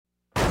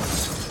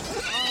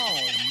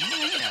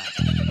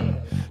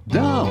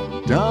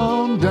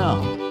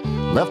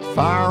Left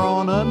fire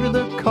on under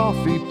the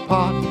coffee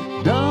pot.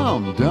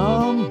 Dumb,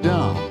 dumb,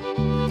 dumb.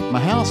 My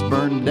house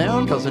burned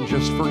down 'cause I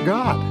just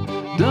forgot.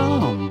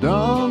 Dumb,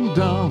 dumb,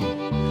 dumb.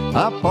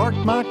 I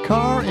parked my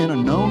car in a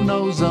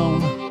no-no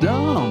zone.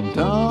 Dumb,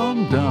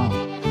 dumb,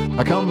 dumb.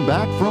 I come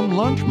back from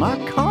lunch, my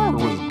car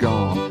was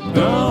gone.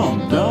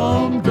 Dumb,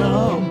 dumb,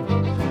 dumb.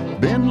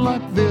 Been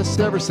like this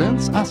ever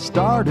since I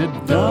started.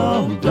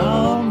 Dumb,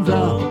 dumb,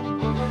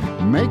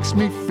 dumb. Makes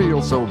me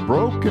feel so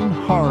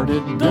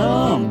broken-hearted.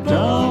 Dumb,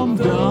 dumb,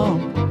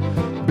 dumb.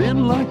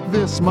 Been like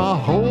this my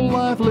whole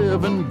life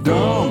living.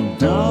 Dumb,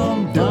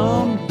 dumb,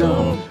 dumb,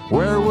 dumb.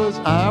 Where was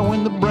I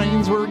when the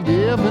brains were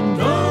given?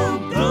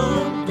 Dumb,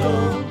 dumb,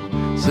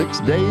 dumb. 6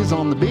 days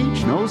on the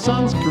beach, no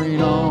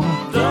sunscreen on.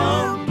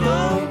 Dumb,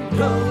 dumb,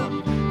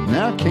 dumb.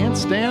 Now I can't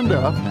stand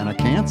up and I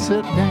can't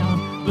sit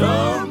down.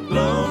 Dumb,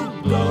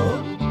 dumb,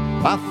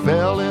 dumb. I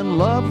fell in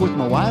love with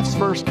my wife's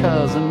first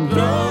cousin.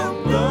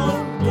 Dumb,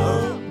 dumb,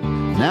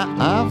 dumb. Now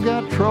I've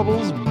got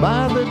troubles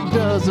by the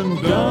dozen.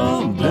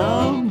 Dumb,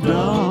 dumb,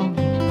 dumb.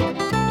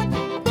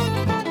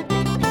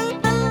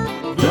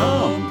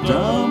 Dumb,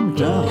 dumb,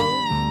 dumb.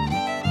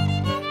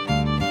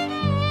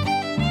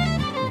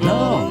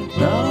 Dumb,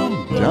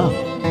 dumb, dumb.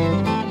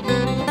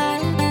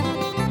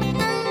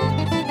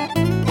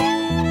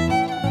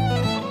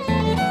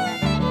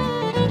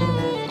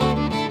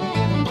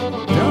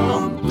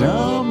 Dumb,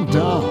 dumb,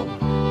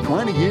 dumb.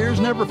 20 years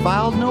never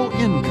filed no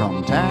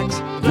income tax.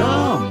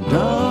 Dumb,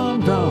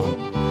 dumb,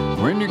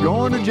 dumb. When you're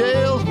going to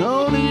jail,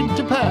 no need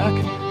to pack.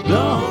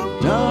 Dumb,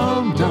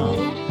 dumb,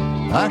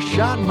 dumb. I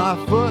shot my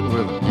foot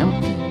with an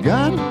empty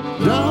gun.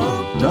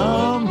 Dumb,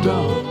 dumb,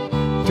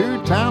 dumb.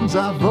 2 times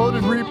I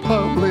voted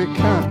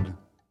Republican.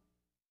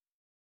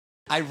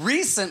 I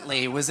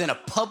recently was in a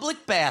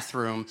public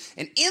bathroom,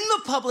 and in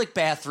the public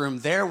bathroom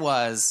there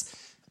was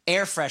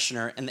air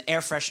freshener, and the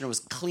air freshener was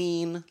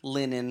clean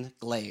linen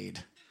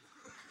Glade.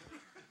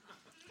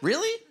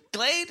 Really?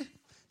 Glade?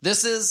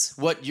 This is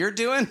what you're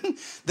doing?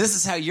 This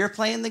is how you're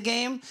playing the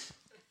game?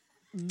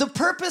 The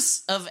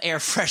purpose of air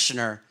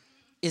freshener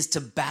is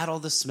to battle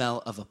the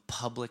smell of a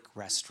public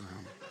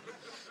restroom.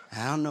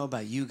 I don't know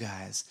about you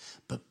guys,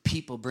 but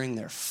people bring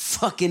their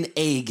fucking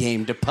A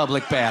game to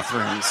public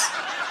bathrooms.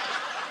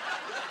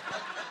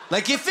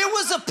 Like, if it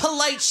was a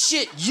polite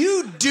shit,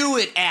 you'd do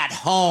it at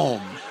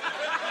home.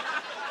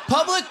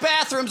 Public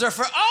bathrooms are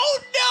for, oh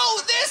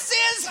no, this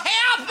is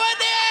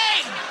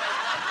happening!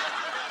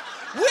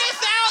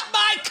 Without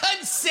my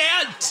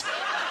consent!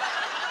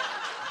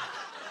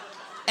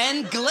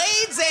 And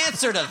Glade's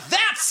answer to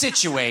that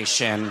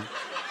situation,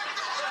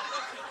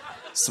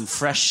 some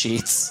fresh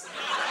sheets.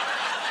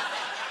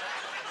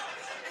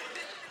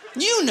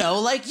 You know,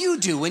 like you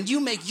do when you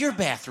make your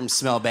bathroom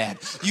smell bad.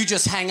 You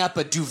just hang up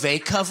a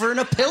duvet cover and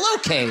a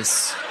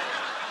pillowcase.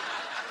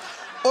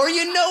 Or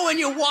you know when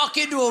you walk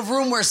into a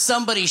room where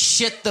somebody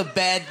shit the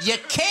bed, you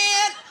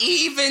can't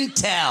even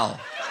tell.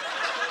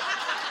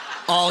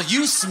 All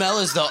you smell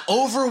is the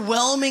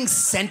overwhelming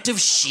scent of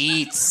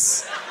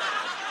sheets.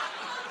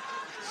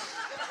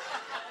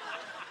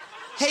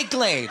 Hey,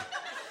 Glade.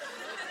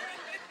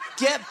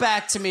 Get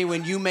back to me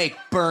when you make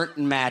burnt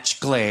match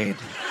Glade.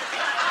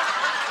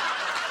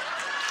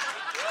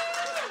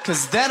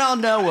 Because then I'll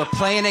know we're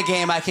playing a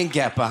game I can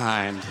get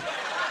behind.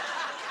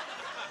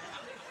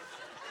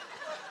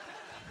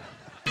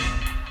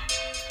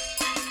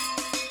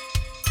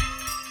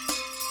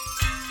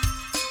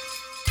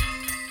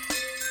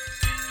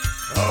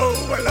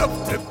 Oh, I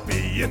love to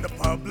be in the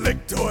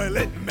public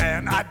toilet,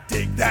 man, I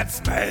dig that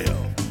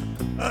smell.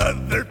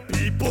 Other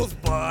people's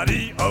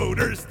body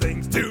odors,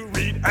 things to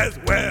read as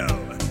well.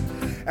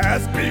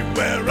 Ask me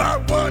where I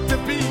want to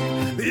be,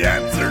 the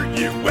answer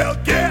you will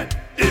get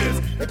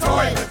is the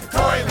toilet, the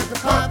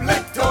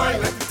public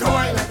toilet, the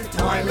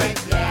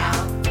toilet,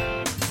 yeah.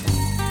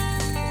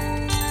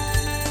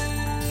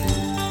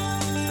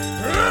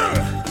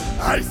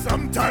 I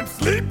sometimes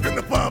sleep in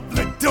the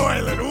public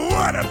toilet,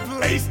 what a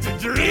place to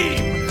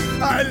dream.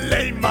 I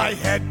lay my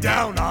head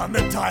down on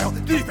the tile,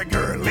 neath a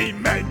girly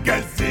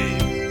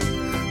magazine.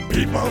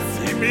 People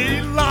see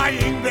me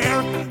lying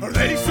there, are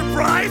they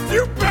surprised?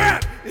 You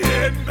bet!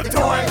 In the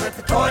toilet,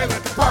 the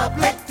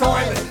public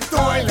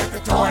toilet, the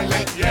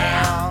toilet,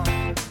 yeah.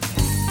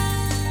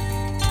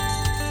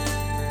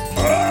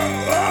 Oh,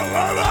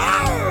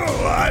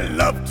 I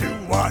love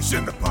to wash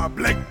in the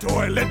public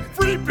toilet,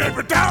 free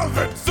paper towels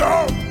and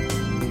soap.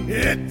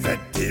 It's a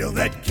deal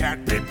that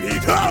can't be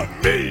beat. Oh,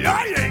 me,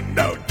 I ain't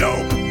no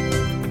dope.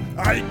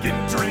 I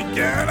can drink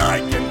and I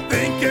can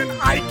think and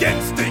I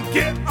can stink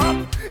it up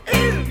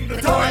in the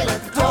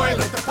toilet, the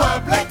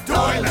public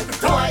toilet,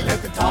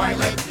 the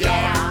toilet,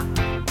 yeah.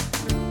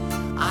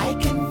 I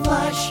can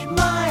flush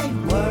my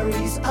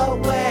worries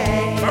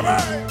away.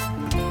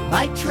 Bye-bye.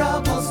 My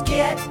troubles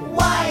get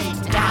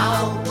wiped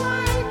out.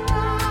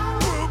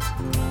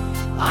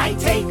 I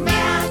take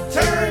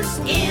matters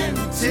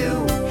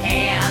into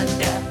hand.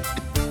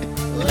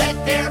 Let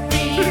there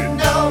be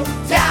no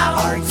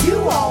doubt. Are you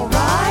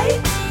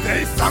alright?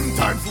 They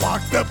sometimes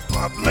lock the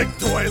public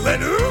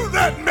toilet. Ooh,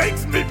 that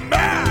makes me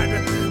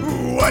mad.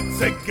 What's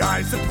a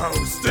guy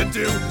supposed to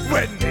do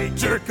when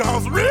nature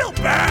calls real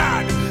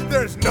bad?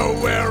 There's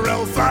nowhere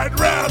else I'd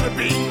rather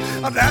be.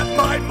 That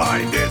my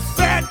mind is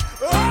set.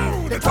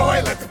 Oh, the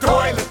toilet, the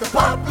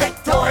public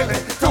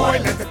toilet,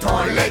 the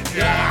toilet,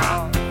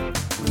 yeah.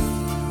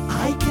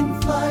 I can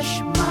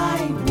flush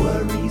my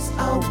worries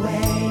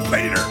away.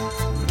 Later.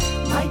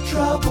 My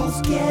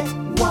troubles get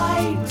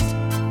wiped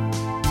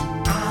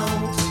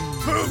out.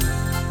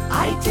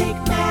 I take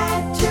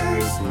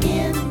matters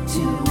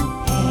into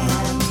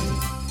hand.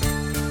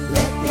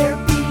 Let there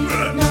be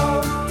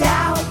no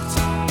doubt,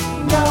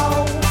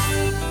 no.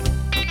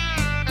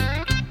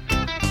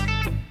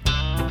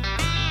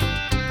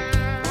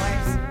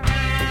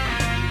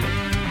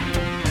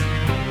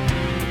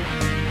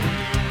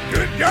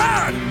 Good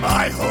God,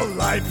 my whole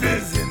life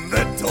is in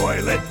the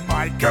toilet,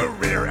 my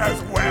career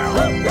as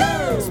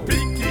well.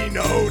 Speaking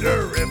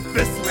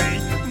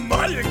odoriferously,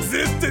 my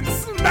existence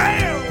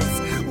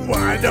smells.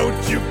 Why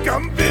don't you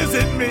come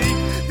visit me?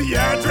 The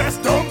address,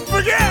 don't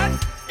forget,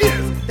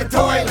 is the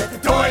toilet,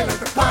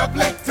 the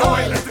public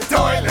toilet,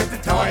 the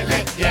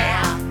toilet,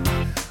 yeah.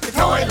 The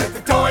toilet,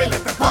 the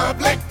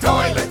public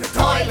toilet,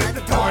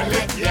 the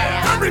toilet,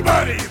 yeah.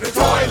 Everybody, the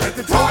toilet,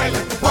 the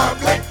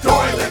public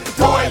toilet,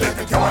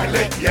 the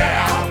toilet,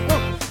 yeah.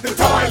 The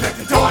toilet,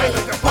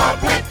 the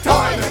public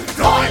toilet, the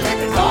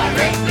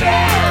toilet,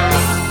 yeah.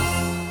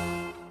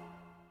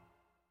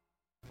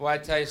 Well, I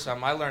tell you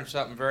something, I learned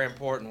something very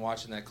important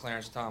watching that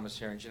Clarence Thomas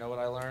hearing. Do you know what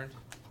I learned?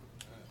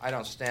 I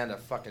don't stand a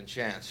fucking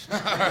chance.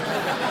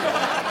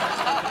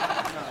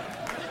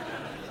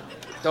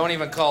 Don't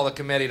even call the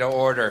committee to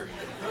order.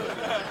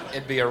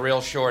 It'd be a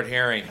real short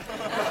hearing.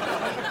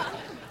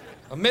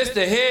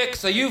 Mr.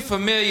 Hicks, are you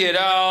familiar at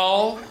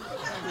all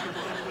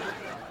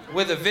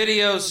with a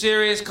video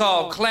series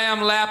called Clam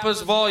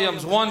Lappers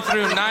Volumes 1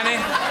 through 90?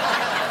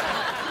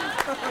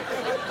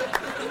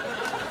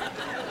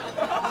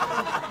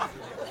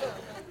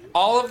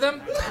 All of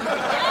them?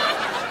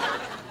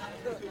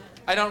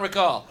 I don't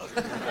recall.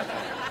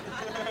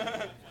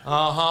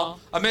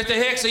 Mr.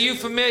 Hicks, are you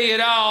familiar at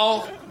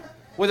all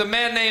with a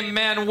man named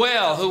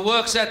Manuel who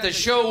works at the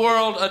Show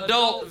World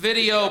Adult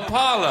Video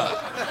Parlor?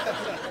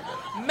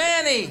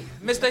 Manny!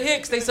 Mr.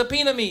 Hicks, they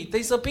subpoena me.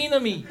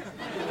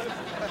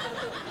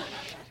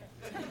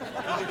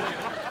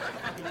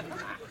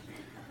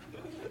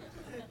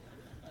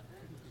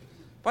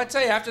 But I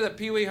tell you, after the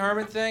Pee Wee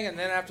Herman thing and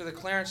then after the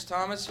Clarence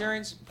Thomas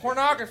hearings,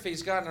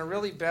 pornography's gotten a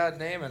really bad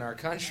name in our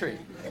country.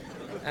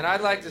 And I'd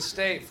like to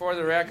state for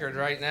the record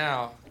right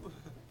now,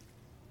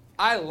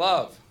 I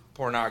love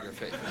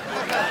pornography.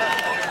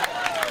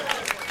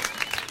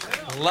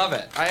 Love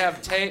it. I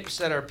have tapes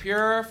that are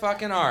pure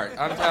fucking art,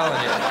 I'm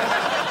telling you.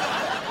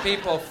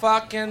 People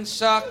fucking,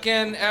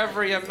 sucking,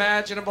 every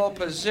imaginable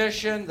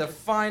position, the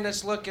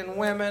finest looking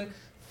women,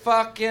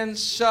 fucking,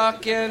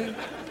 sucking.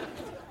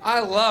 I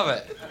love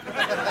it.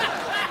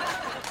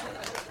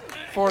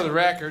 For the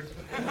record.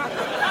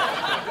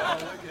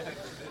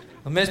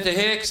 Well, Mr.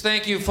 Hicks,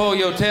 thank you for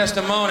your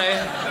testimony.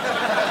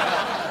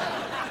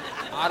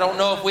 I don't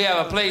know if we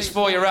have a place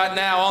for you right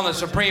now on the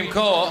Supreme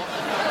Court.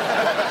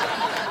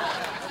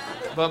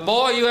 But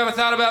boy, you ever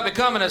thought about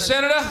becoming a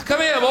senator?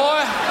 Come here,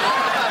 boy.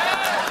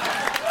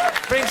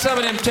 Bring some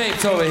of them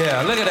tapes over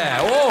here. Look at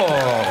that. Whoa.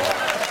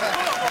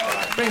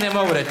 Bring them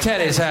over to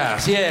Teddy's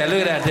house. Yeah,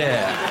 look at that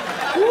there.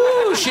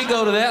 Woo, she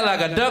go to that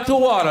like a duck to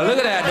water. Look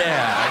at that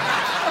there.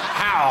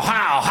 How?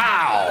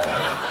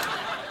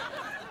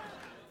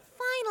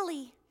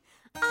 Finally,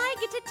 I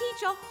get to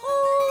teach a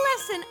whole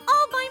lesson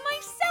all by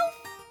myself.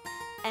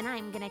 And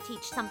I'm gonna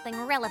teach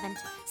something relevant,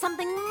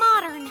 something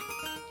modern.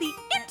 The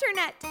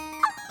internet.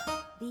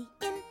 The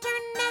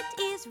internet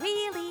is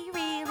really,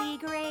 really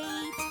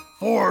great.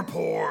 For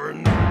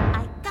porn.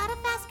 I got a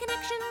fast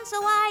connection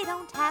so I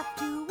don't have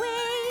to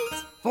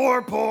wait.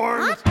 For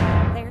porn. What?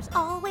 There's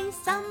always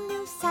some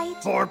new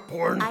site. For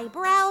porn. I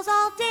browse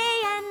all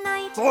day and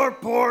night. For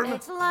porn.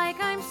 It's like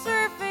I'm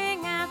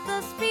surfing at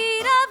the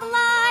speed of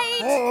light.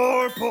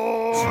 For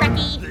porn.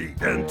 Trekkie. The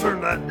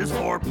internet is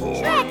for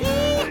porn.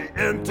 Trekkie.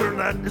 The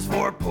internet is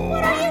for porn.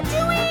 What are you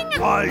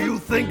doing? Why you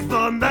think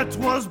the net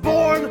was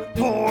born?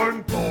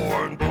 Porn.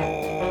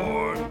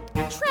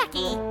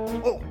 Trekkie,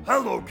 Oh,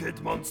 hello, Kid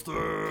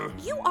Monster.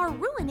 you are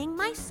ruining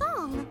my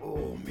song.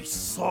 Oh, me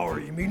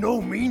sorry, me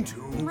no mean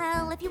to.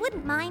 Well, if you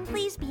wouldn't mind,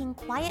 please being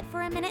quiet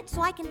for a minute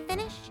so I can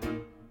finish.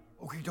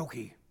 Okie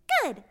dokie.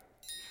 Good.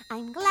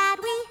 I'm glad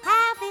we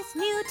have this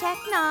new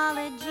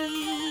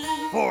technology.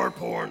 For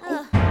porn.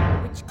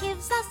 Which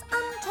gives us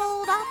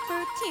untold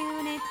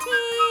opportunity.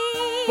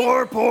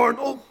 For porn.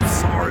 Oh,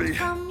 sorry.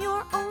 From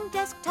your own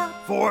desktop,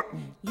 For.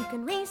 you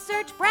can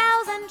research,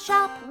 browse, and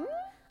shop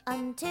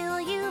until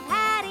you've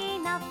had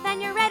enough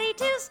and you're ready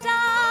to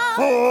stop.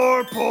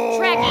 For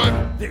porn.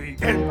 Trekkie. The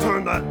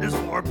internet is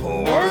for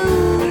porn.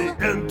 The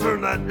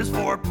internet is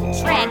for porn.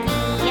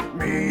 Trekkie.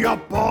 Me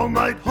up all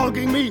night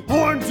hugging me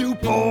horn to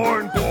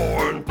porn.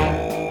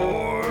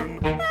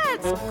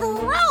 That's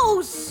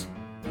gross.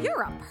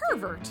 You're a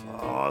pervert.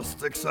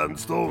 Sticks and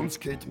stones,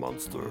 Kate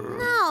Monster.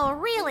 No,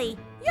 really,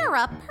 you're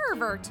a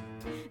pervert.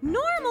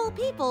 Normal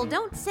people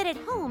don't sit at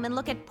home and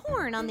look at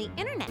porn on the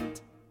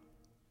internet.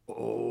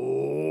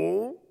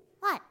 Oh?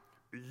 What?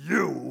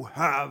 You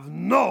have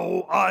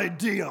no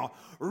idea.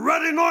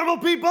 Ready, normal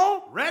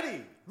people?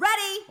 Ready.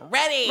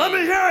 Ready? Let me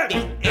hear it!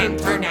 The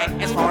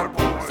internet is for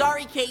porn.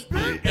 Sorry, Kate.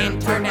 The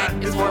internet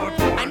is for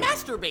porn. I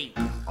masturbate.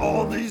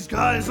 All these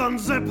guys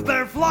unzip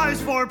their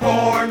flies for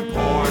porn.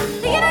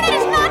 The internet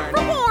is not for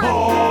porn.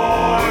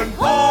 Porn.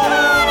 Hold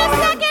on a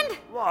second.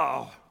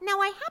 Wow. Now,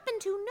 I happen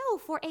to know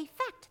for a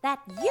fact that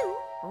you,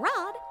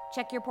 Rod,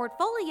 check your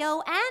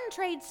portfolio and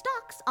trade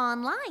stocks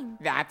online.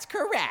 That's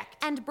correct.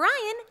 And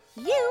Brian,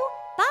 you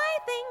buy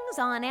things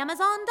on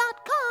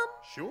Amazon.com.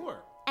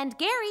 Sure. And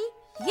Gary,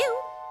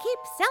 you keep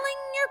selling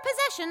your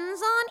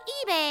possessions on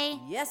eBay.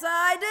 Yes,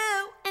 I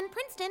do. And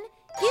Princeton,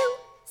 you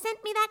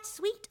sent me that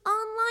sweet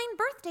online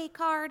birthday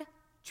card.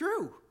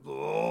 True.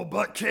 Oh,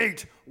 but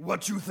Kate,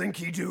 what you think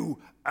he do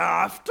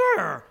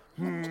after?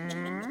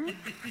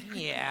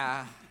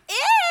 Yeah. Ew!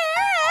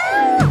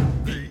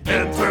 The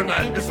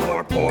internet is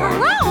for porn.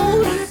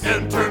 Gross! The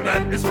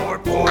internet is for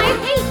porn. I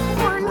hate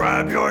porn.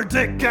 Grab your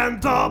dick and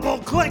double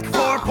click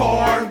for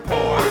porn.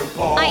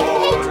 I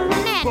hate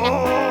men. Porn.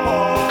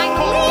 I'm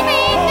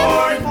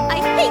leaving. I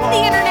hate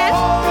the internet.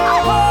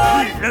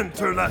 The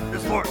internet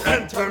is for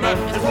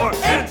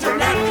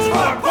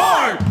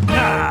porn.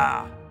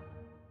 Yeah.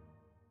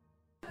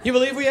 You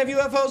believe we have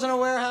UFOs in a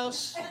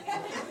warehouse?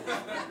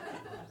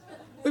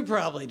 We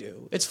probably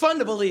do. It's fun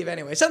to believe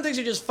anyway. Some things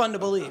are just fun to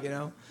believe, you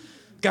know?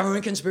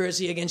 Government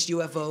conspiracy against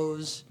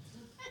UFOs,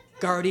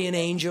 guardian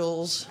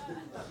angels,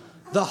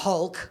 the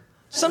Hulk.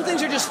 Some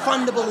things are just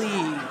fun to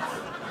believe.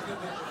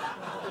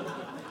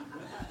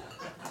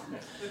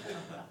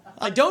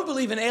 I don't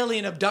believe in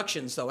alien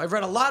abductions, though. I've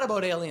read a lot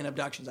about alien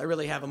abductions. I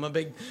really have. I'm a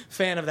big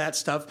fan of that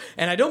stuff.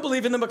 And I don't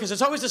believe in them because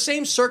it's always the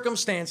same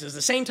circumstances,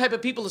 the same type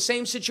of people, the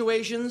same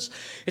situations.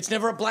 It's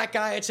never a black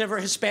guy. It's never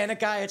a Hispanic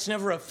guy. It's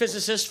never a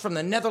physicist from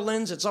the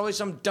Netherlands. It's always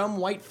some dumb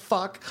white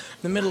fuck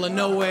in the middle of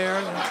nowhere.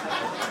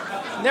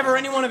 Never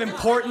anyone of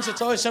importance.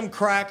 It's always some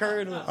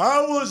cracker.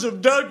 I was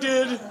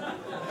abducted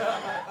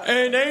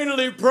and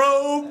anally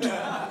probed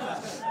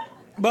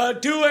by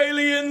two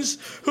aliens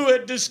who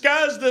had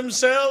disguised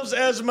themselves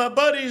as my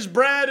buddies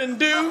Brad and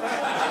Duke.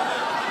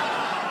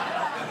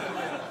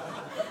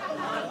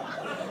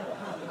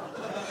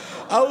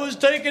 I was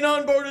taken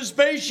on board a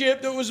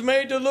spaceship that was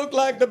made to look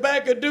like the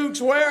back of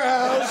Duke's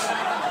warehouse.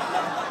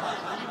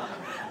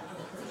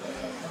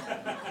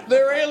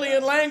 Their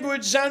alien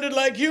language sounded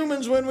like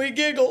humans when we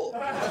giggle.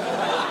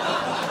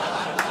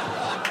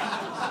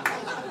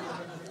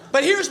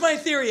 But here's my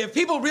theory. If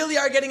people really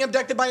are getting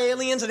abducted by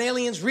aliens and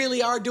aliens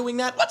really are doing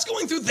that, what's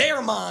going through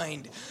their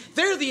mind?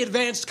 They're the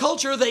advanced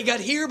culture. They got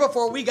here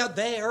before we got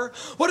there.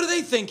 What are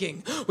they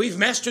thinking? We've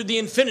mastered the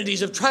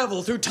infinities of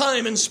travel through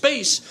time and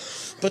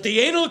space, but the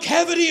anal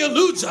cavity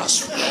eludes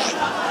us.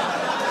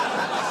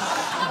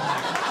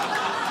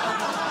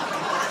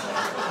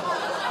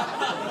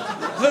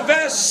 The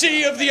vast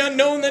sea of the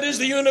unknown that is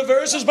the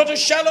universe is but a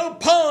shallow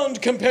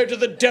pond compared to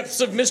the depths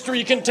of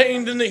mystery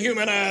contained in the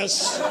human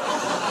ass.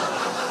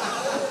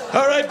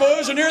 All right,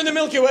 boys, we're nearing the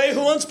Milky Way.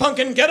 Who wants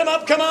pumpkin? Get 'em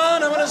up, come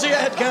on. I want to see a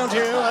head count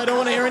here. I don't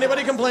want to hear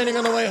anybody complaining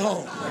on the way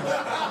home.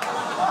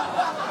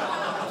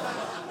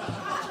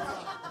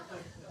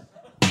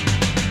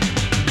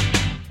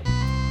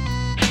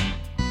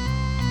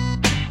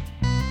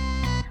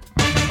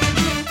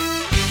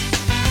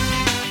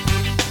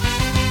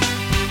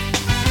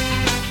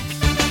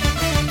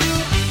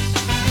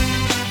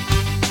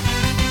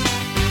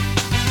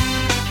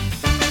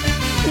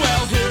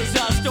 Well, here's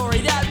a story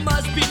that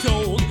must be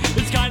told.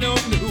 It's kind of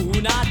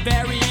new, not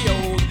very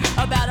old.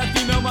 About a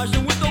female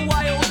Martian with a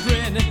wild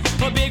grin,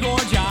 a big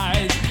orange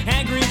eyes,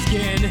 and green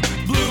skin.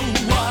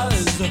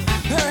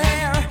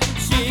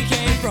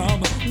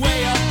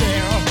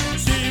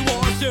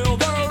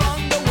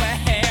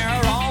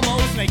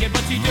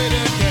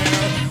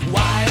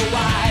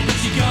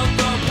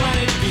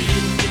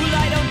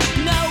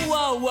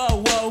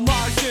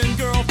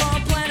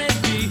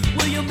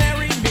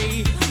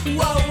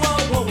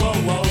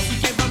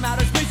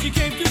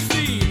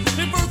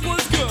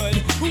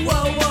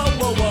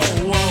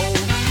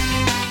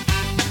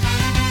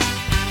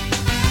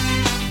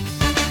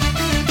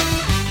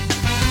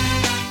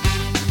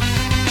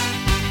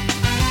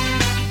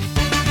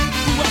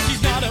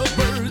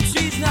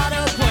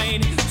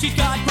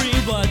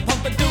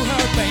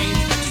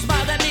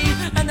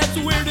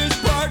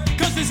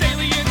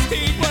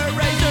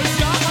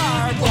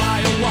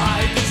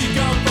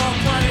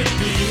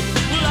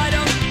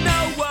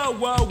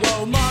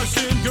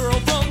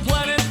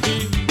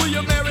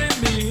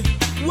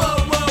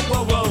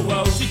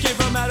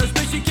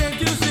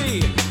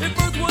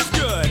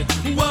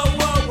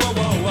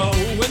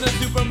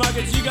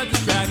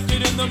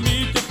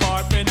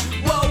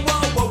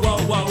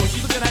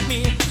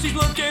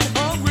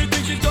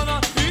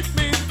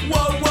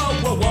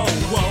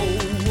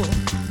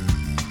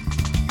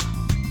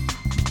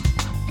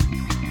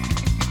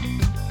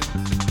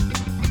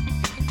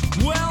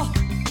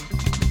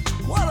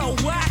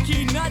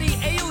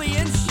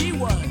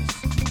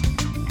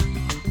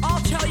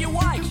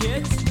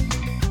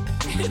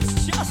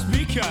 just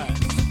because.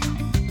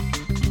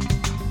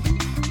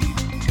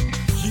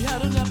 She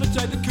had an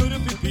appetite that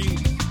couldn't be beat.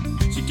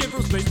 She came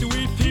from space to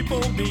eat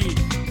people meat.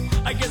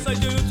 I guess I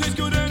didn't taste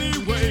good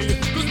anyway,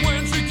 'cause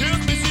when she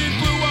kissed me, she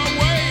flew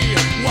away.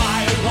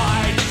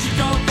 Why did she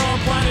come from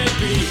planet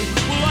B?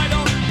 Well, I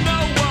don't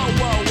know,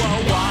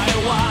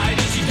 why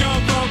did she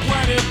come from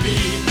planet B?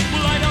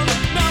 Well, I don't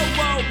know,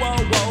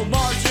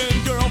 Martian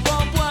girl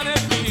from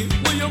planet B,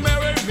 will you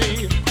marry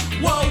me?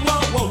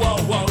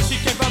 Whoa, she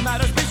came from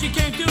outer space, she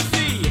came to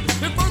see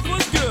if Earth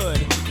was good.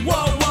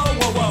 Whoa,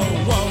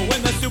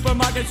 in the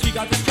supermarket she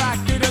got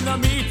distracted in the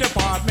meat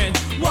department.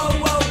 Whoa,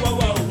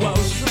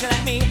 she's looking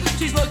at me,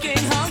 she's looking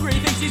hungry,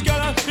 thinks she's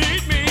gonna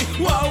eat me.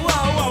 Whoa.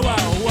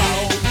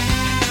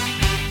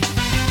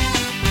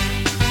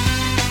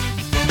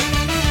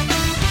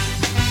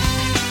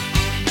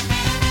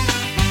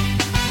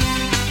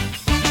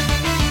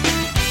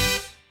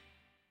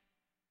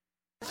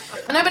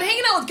 And I've been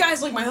hanging out with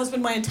guys like my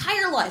husband my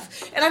entire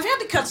life, and I've had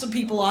to cut some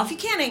people off. You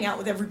can't hang out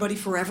with everybody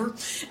forever.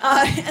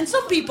 And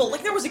some people,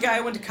 like there was a guy I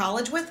went to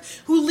college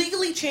with who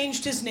legally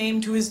changed his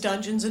name to his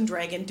Dungeons and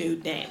Dragon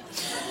dude name.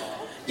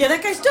 Yeah,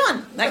 that guy's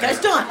done.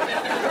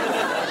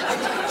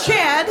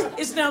 Chad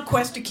is now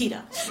Quest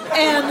Akita.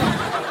 And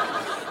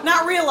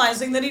not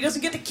realizing that he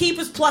doesn't get to keep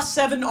his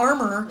 +7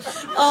 armor,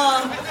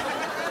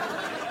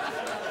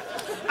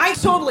 I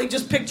totally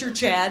just picture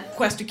Chad,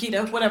 Quest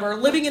Akita, whatever,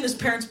 living in his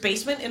parents'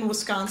 basement in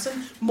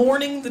Wisconsin,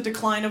 mourning the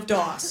decline of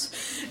DOS.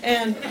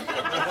 And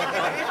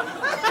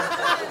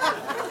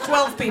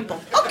 12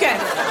 people. Okay.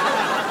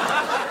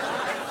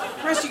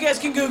 The rest of you guys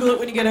can Google it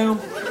when you get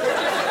home.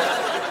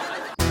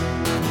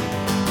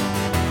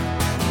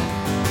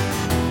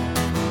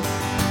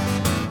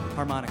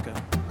 Harmonica.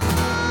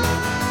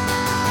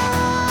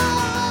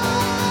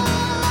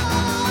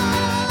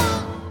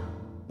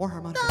 More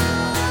harmonica.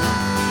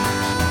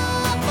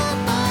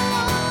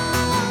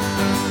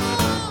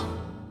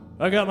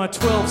 I got my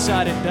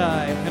 12-sided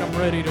die, and I'm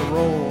ready to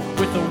roll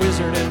with the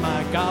wizard and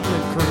my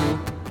goblin crew.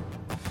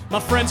 My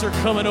friends are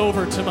coming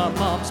over to my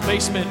mom's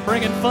basement,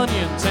 bringing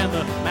Funyuns and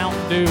the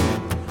Mountain Dew.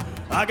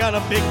 I got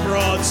a big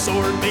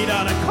broadsword made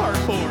out of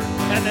cardboard,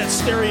 and that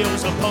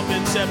stereo's a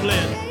pumping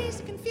Zeppelin.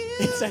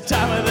 It's that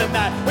time of the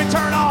night, we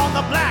turn on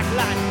the black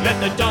light, let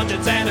the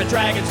Dungeons and the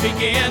Dragons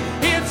begin.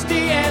 It's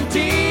D&D,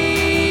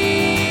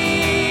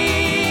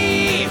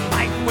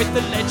 fighting with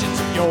the legends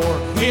of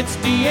yore. It's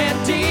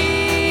D&D.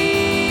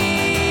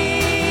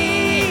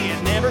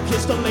 Never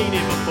kissed a lady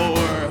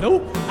before.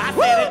 Nope. I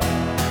said it.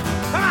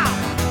 Come on.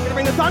 Gonna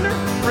bring the thunder?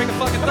 Bring the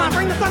fucking thunder. Come on,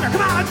 bring the thunder.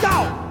 Come on, let's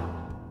go.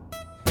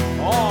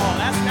 Oh,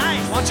 that's nice.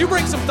 Why don't you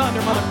bring some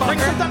thunder, motherfucker? Bring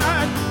some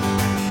thunder.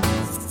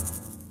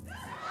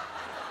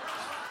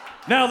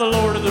 Now the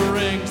Lord of the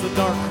Rings, the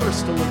dark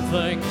crystal of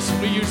things.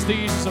 We use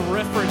these as a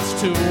reference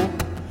tool.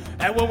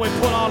 And when we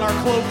put on our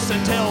cloaks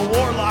and tell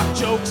warlock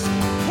jokes,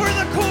 we're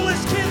the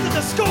coolest kids in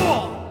the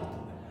school.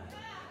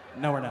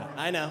 No, we're not.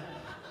 I know.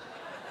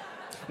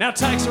 Now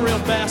Tyke's a real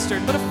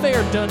bastard, but a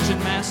fair dungeon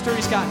master.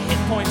 He's got hit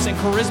points and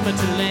charisma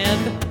to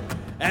lend.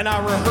 And I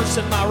rehearse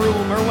in my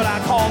room, or what I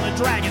call the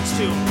dragon's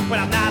tomb, when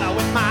I'm not out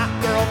with my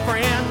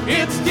girlfriend.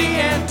 It's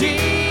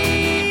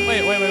D&D.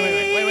 Wait.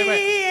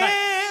 Tyke,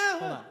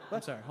 hold on.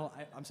 What?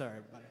 I'm sorry,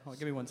 everybody. Hold on,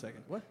 give me 1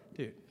 second. What?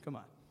 Dude, come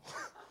on.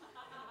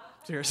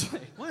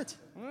 Seriously. What?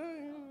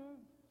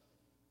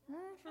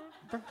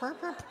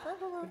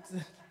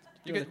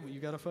 You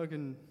got a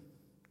fucking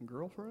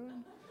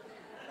girlfriend?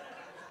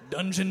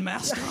 Dungeon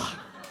Master.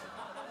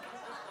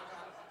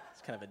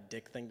 It's kind of a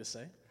dick thing to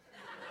say.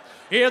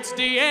 It's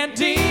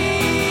D&D,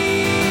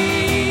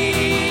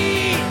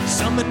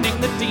 summoning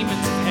the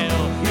demons of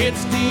hell.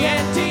 It's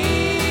D&D,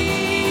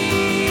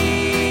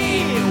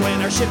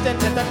 when our shift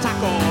into the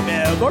Taco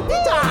Bell.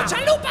 Gordita,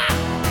 chalupa.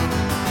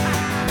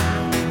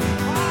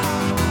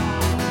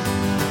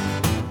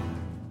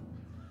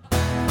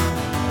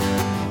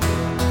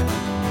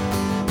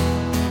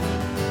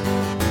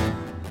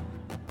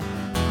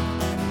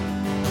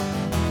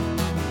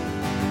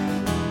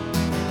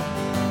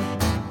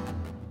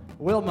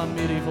 Well, my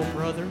medieval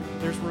brother,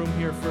 there's room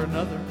here for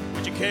another.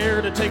 Would you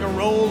care to take a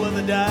roll of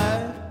the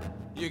die?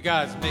 You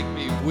guys make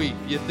me weep.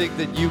 You think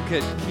that you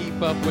can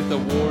keep up with a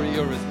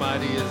warrior as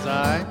mighty as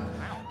I?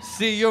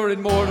 See, you're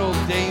in mortal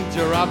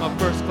danger. I'm a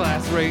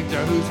first-class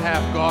ranger who's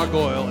half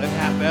gargoyle and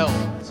half elf.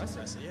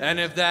 And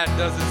if that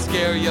doesn't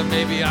scare you,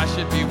 maybe I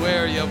should be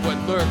wary of what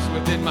lurks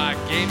within my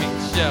gaming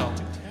shell.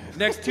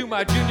 Next to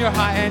my junior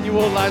high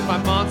annual lies my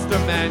monster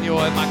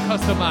manual and my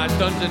customized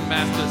Dungeon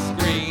Master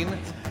screen.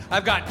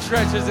 I've got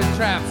treasures and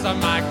traps on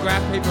my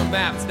graph paper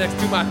maps next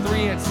to my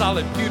 3-inch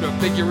solid pewter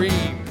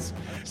figurines.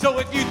 So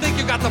if you think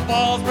you got the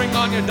balls, bring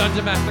on your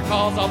Dungeon Master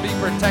calls. I'll be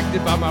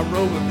protected by my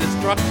robe of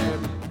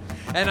destruction.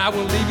 And I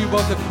will leave you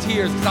both in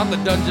tears, because I'm the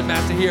Dungeon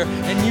Master here,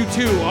 and you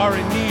too are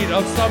in need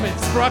of some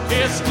instruction.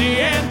 It's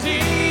D&D.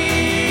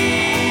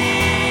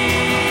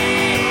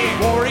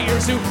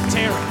 Warriors who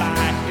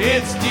terrify.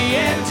 It's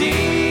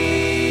D&D.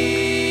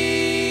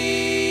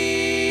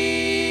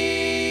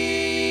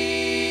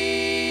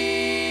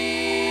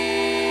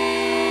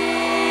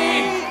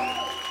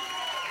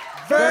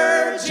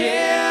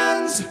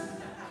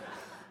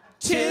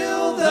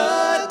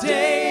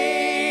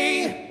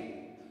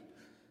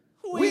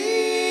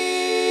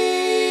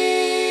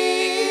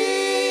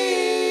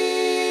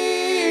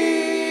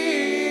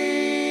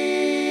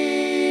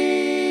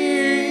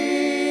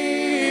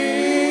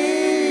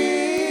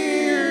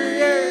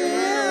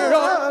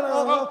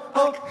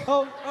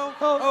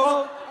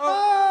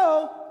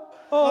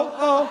 oh,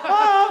 oh,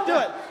 oh. Do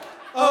it.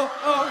 Oh,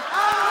 oh,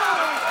 oh.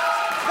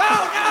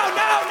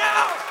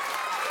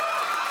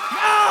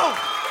 No.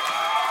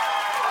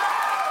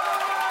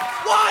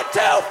 1, 2,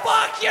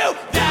 fuck you.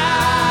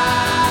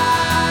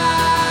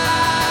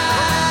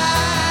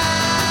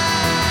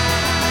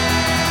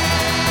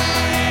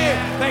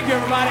 Thank you,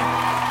 everybody.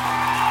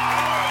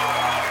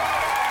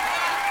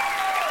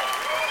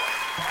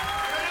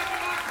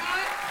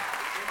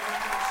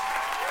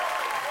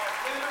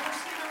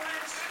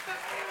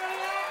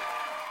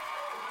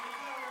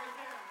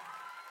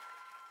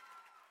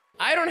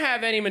 I don't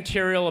have any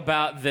material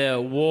about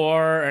the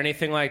war or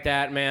anything like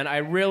that, man.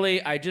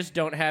 I just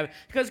don't have...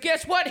 Because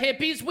guess what,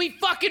 hippies? We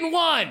fucking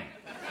won!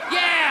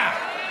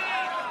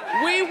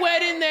 Yeah! We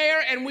went in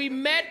there and we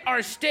met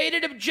our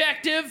stated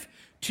objective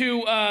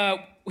to,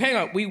 hang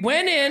on, we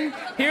went in,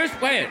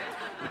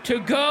 to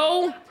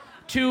go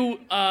to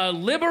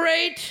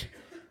liberate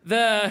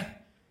the...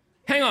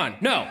 Hang on,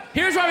 no,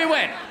 here's where we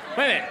went.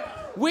 Wait a minute.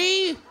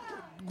 We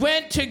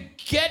went to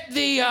get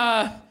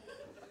the,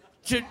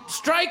 to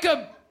strike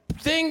a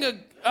thing,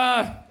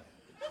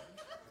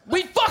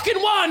 we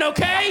fucking won,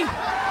 okay?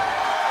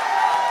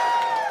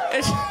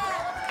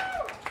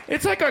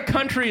 It's like our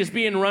country is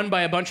being run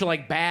by a bunch of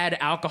like bad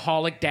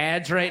alcoholic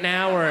dads right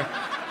now, or,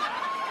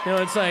 you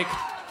know, it's like,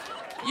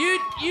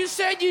 you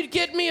said you'd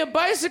get me a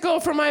bicycle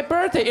for my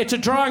birthday. It's a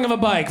drawing of a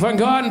bike. Fucking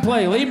go out and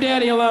play. Leave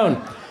Daddy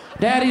alone.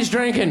 Daddy's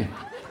drinking.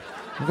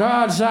 Go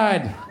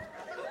outside.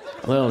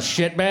 Little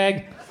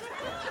shitbag.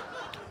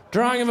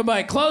 Drawing of a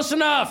bike. Close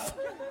enough.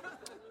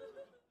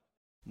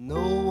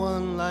 No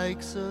one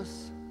likes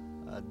us,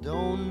 I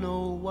don't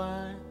know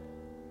why.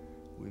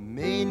 We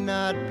may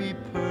not be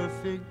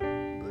perfect,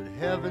 but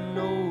heaven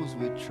knows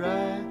we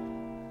try.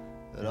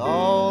 But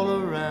all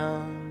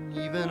around,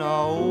 even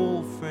our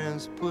old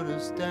friends put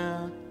us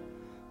down.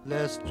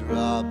 Let's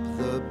drop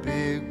the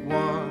big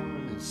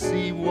one and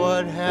see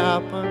what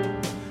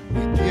happens.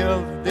 We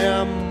give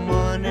them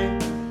money,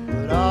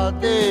 but are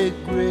they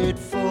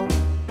grateful?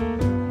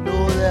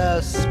 No,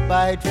 they're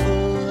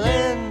spiteful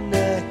and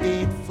they're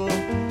hateful.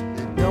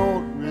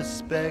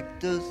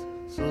 Respect us,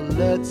 so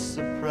let's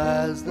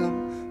surprise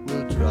them.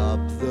 We'll drop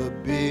the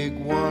big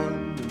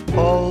one and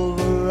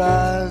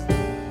pulverize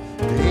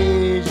them.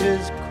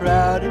 Asia's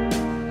crowded,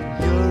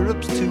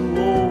 Europe's too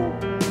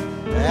old,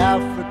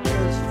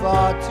 Africa's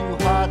far too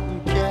hot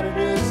and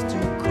Canada's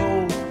too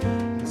cold,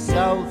 and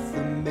South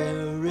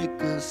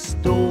America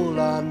stole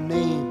our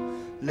name.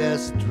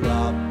 Let's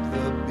drop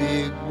the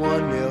big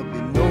one, there'll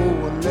be no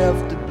one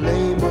left to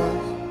blame us.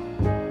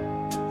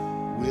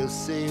 We'll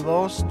save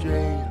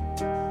Australia,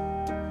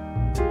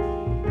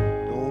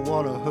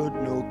 wanna hurt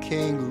no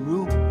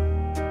kangaroo.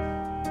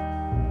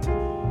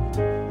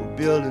 We're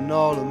building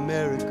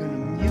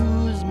all-American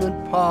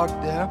amusement park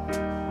there.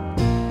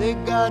 They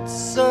got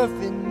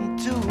surfing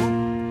too.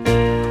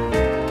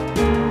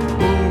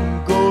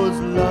 Boom goes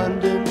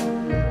London,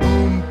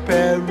 boom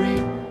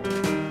Paris.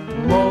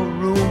 More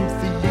room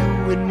for you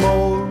and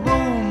more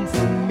room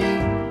for me.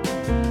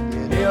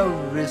 In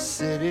every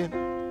city,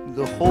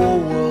 the whole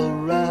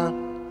world round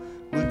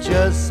will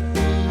just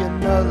be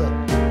another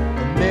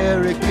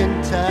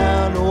American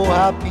town. Oh,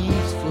 how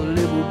peaceful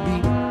it will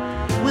be.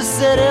 We'll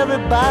set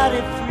everybody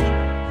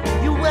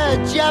free. You wear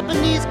a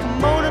Japanese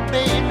kimono,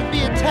 baby, be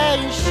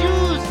Italian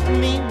shoes to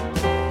me.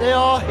 They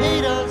all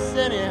hate us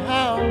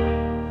anyhow.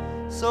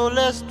 So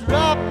let's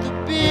drop the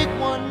big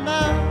one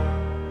now.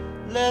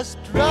 Let's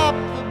drop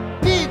the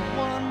big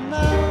one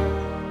now.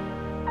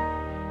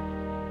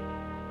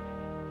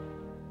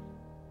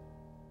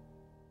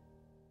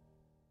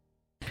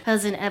 I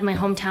was at my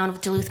hometown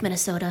of Duluth,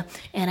 Minnesota,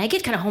 and I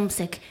get kind of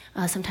homesick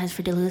sometimes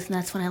for Duluth, and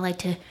that's when I like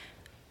to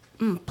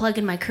plug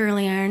in my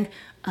curling iron,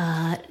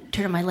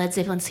 turn on my Led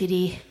Zeppelin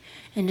CD,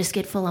 and just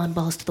get full on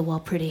balls to the wall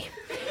pretty.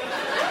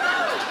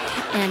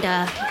 And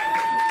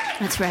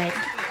that's right.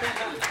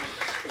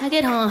 I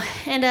get home,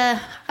 and I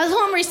was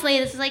home recently.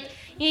 This is like,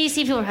 you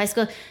see people in high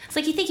school. It's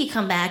like you think you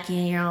come back,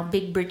 you're all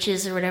big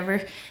britches or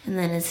whatever, and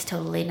then it's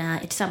totally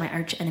not. It's not my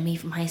arch enemy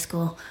from high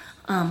school.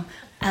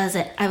 I was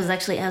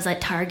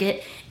at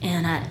Target,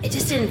 and it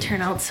just didn't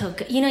turn out so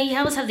good. You know, you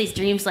always have these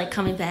dreams, like,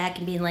 coming back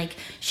and being, like,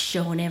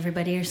 showing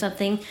everybody or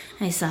something.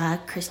 And I saw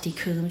Christy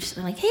Coombs.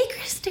 I'm like, hey,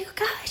 Christy, oh,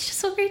 gosh, it's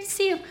so great to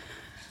see you.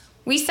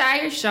 We saw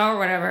your show or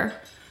whatever.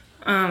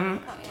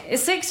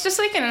 It's just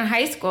like in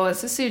high school.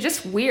 It's just, you're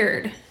just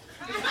weird.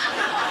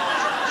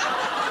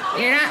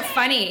 You're not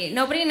funny.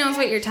 Nobody knows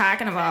what you're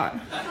talking about.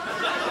 Well,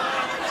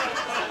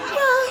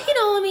 you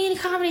know, I mean,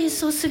 comedy is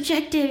so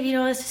subjective, you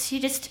know, it's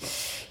just,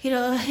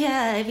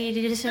 yeah, I mean,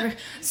 you just never...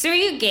 So are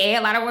you gay?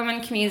 A lot of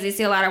women comedians, you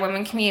see a lot of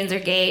women comedians are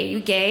gay. You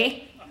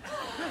gay?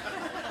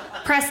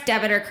 Press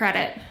debit or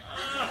credit.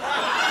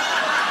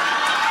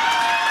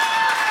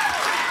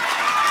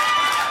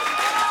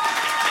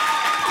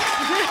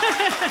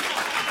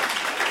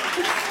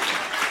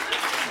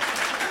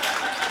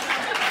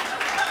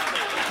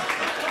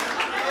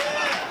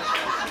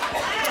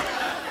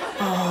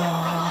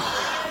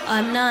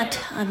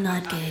 I'm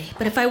not gay.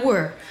 But if I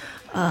were,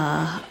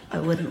 I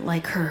wouldn't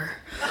like her.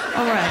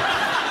 All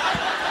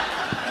right.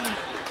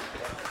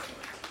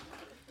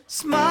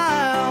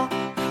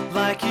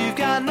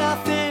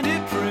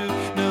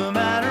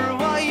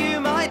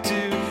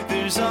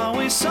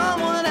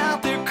 someone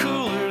out there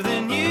cooler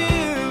than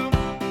you.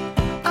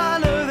 I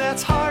know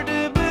that's hard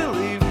to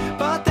believe,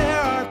 but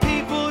there are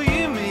people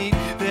you meet,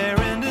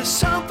 they're into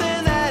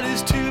something that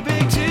is too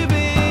big to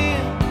be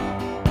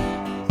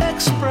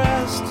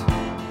expressed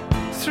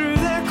through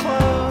their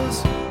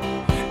clothes.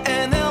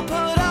 And they'll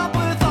put up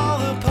with all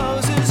the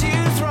poses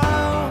you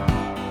throw,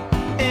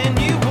 and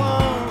you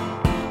won't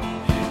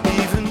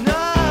even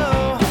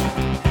know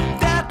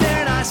that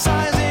they're not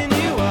sizing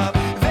you up.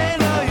 They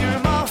know your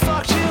mom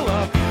fucked you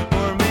up,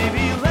 or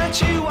maybe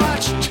let you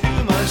watch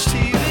too much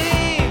TV.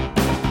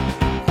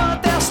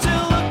 But they'll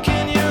still look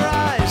in your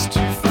eyes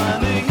to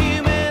find the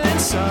human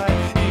inside.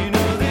 You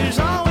know there's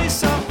always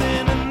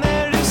something in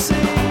there to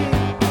see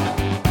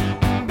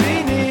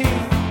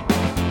beneath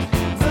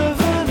the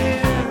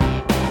veneer.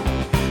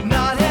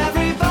 Not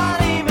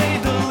everybody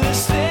made the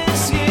list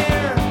this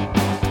year.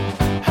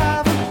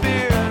 Have a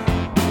beer.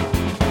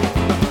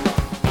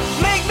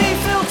 Make me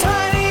feel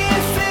tiny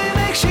if it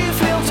makes you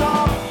feel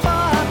tall,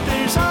 but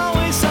there's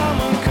always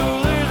someone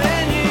cooler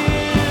than you.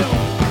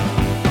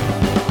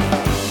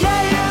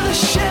 Yeah, you're the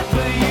shit,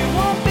 but you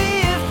won't be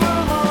it for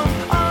long.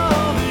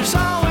 Oh, there's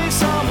always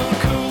someone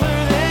cooler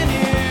than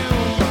you.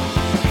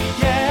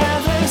 Yeah,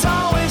 there's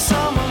always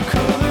someone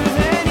cooler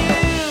than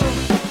you.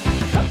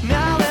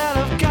 Now that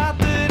I've got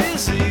the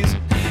disease,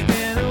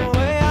 in a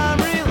way I'm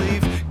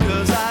relieved,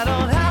 'cause I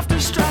don't have to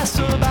stress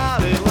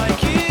about it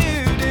like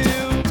you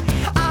do.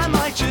 I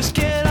might just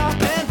get up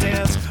and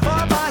dance,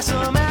 or buy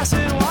some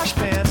acid wash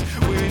pants.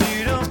 When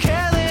you don't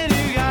care, then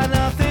you got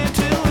nothing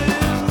to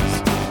lose.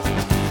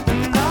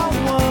 And I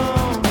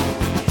won't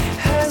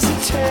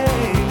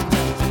hesitate,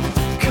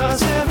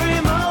 'cause every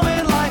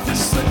moment life is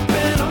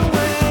slipping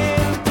away.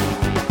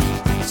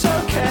 It's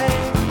okay.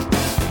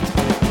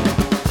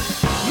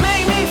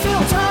 Make me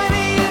feel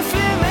tiny if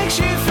it makes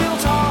you feel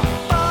tall,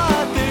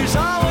 but there's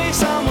always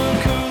someone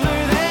cooler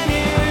than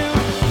you.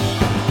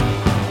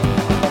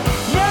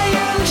 Yeah,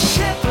 you're the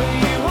shit, but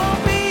you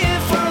won't be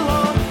it for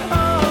long.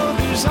 Oh,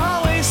 there's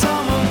always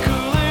someone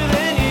cooler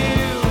than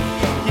you.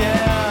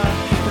 Yeah,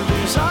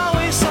 there's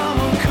always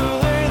someone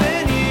cooler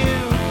than you.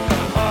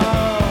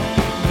 Oh,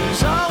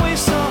 there's always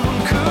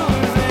someone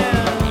cooler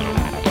than.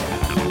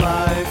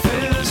 Life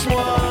is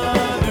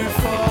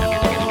wonderful.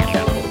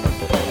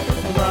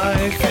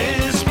 Life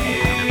is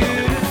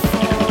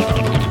beautiful.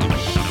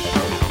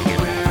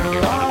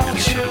 We're all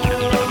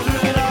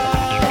children of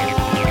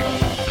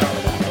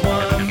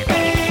one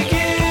big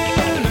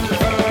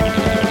universe.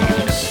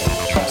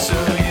 So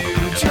you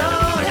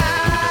don't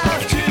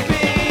have to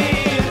be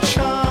a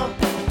chump.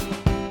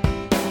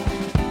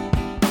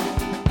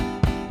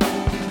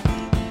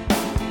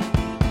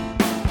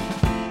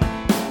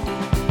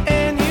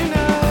 And you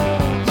know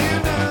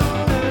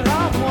that I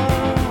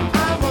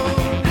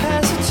won't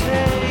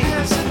hesitate,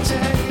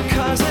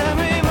 'cause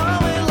every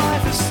moment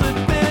life is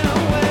slipping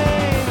away.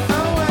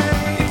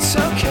 It's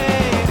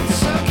okay.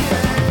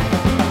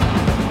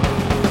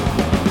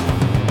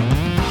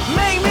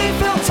 Make me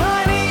feel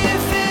tiny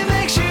if it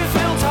makes you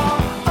feel tall.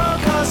 Oh,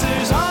 'cause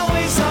there's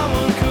always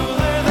someone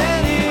cooler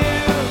than you.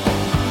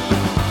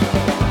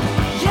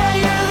 Yeah,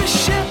 you're the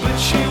shit, but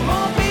you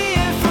won't be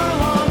it for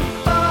long.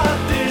 But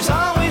there's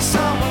always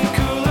someone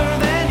cooler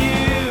than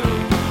you.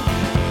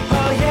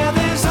 Oh yeah,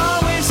 there's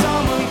always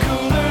someone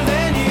cooler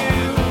than you.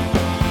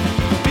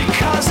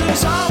 Because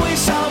there's always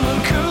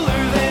someone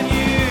cooler than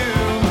you.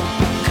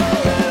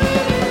 Cooler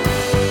than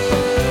you.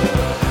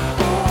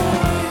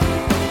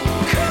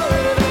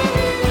 Cooler than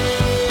you.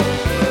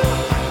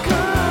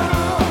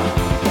 Girl.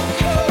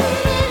 Cooler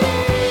than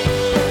you.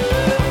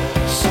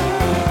 So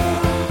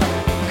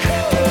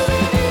cooler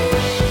than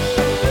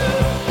you.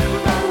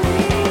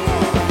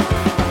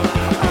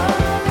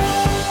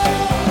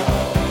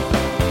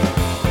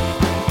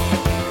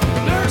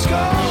 Nerds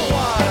go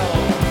wild.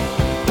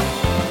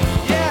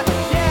 Yeah,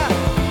 yeah.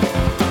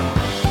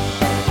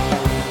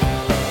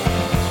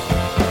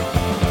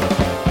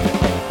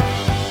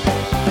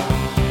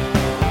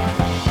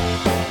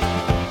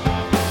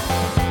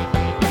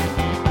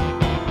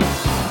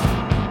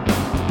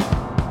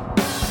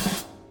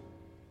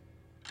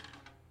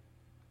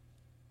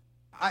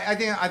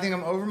 I think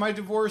I'm over my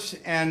divorce,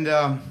 and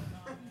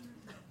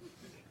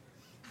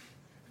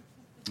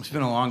it's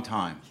been a long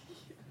time.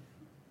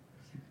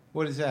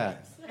 What is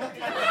that?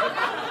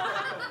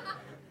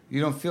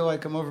 You don't feel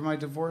like I'm over my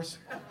divorce?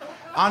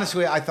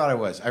 Honestly, I thought I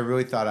was. I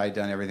really thought I'd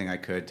done everything I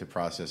could to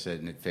process it,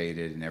 and it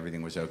faded, and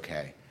everything was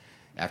okay.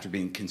 After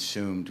being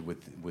consumed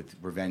with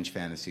revenge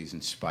fantasies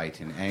and spite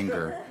and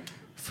anger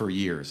for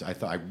years, I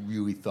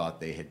really thought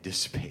they had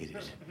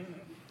dissipated.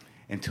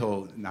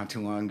 Until not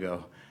too long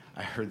ago,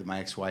 I heard that my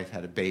ex-wife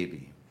had a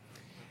baby.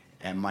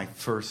 And my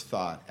first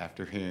thought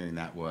after hearing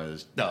that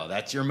was, oh,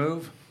 that's your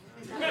move?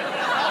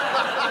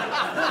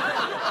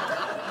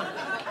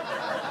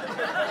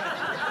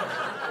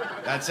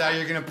 That's how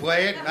you're gonna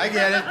play it? I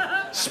get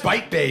it.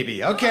 Spite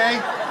baby,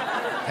 okay.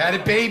 Had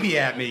a baby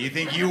at me. You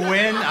think you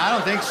win? I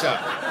don't think so.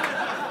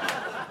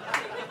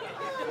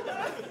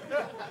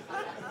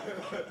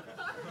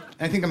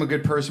 And I think I'm a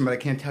good person, but I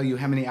can't tell you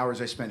how many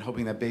hours I spent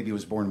hoping that baby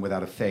was born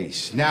without a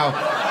face. Now,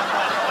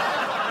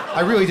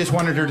 I really just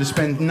wanted her to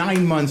spend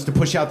 9 months to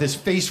push out this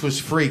faceless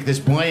freak, this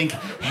blank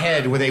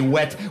head with a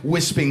wet,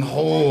 wisping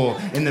hole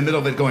in the middle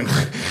of it going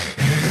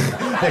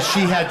that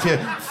she had to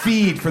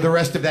feed for the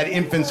rest of that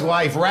infant's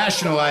life,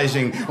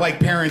 rationalizing like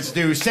parents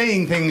do,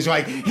 saying things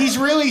like, he's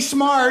really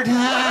smart.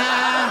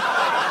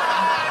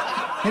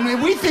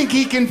 And we think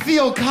he can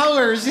feel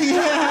colors.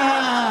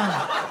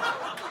 Yeah.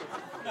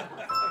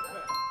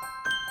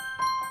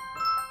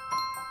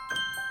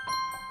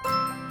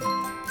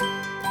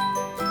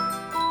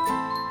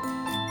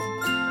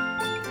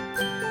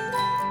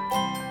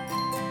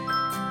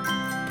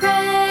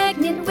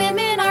 Pregnant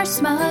women are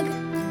smug.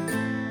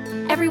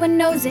 Everyone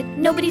knows it,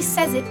 nobody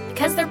says it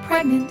because they're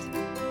pregnant.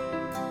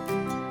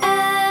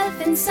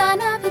 Effing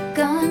son of a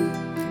gun.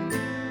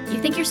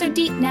 You think you're so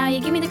deep now,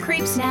 you give me the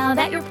creeps now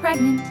that you're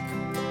pregnant.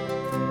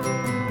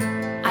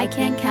 I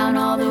can't count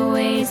all the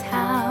ways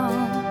how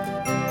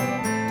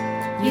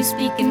you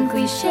speak in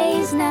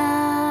cliches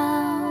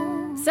now.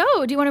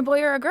 So, do you want a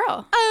boy or a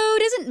girl? Oh,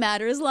 it doesn't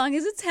matter as long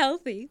as it's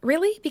healthy.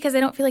 Really? Because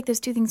I don't feel like those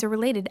two things are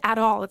related at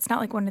all. It's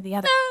not like one or the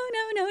other.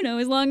 No,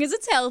 as long as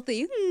it's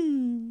healthy.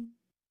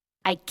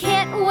 I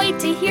can't wait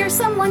to hear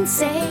someone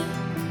say,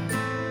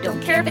 don't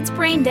care if it's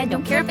brain dead,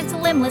 don't care if it's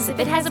limbless, if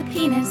it has a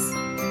penis.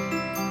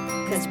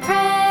 'Cause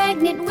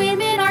pregnant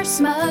women are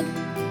smug.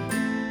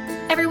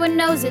 Everyone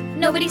knows it,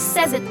 nobody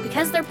says it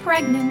because they're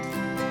pregnant.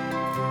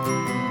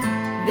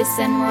 This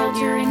end world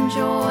you're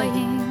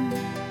enjoying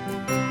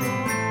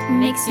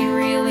makes you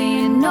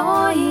really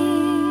annoying.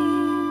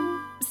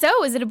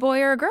 So, is it a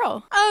boy or a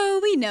girl? Oh,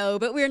 we know,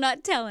 but we're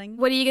not telling.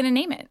 What are you gonna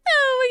name it?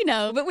 Oh, we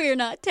know, but we're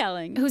not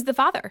telling. Who's the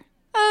father?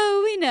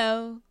 Oh, we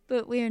know,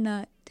 but we're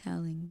not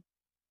telling.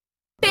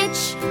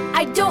 Bitch,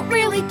 I don't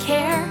really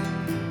care.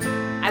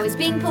 I was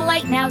being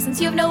polite now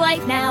since you have no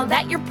life now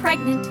that you're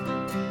pregnant.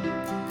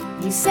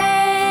 You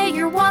say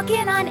you're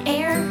walking on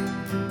air.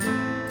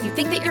 You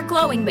think that you're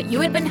glowing, but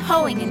you had been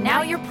hoeing and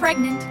now you're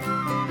pregnant.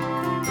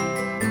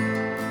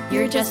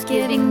 You're just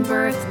giving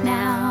birth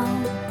now.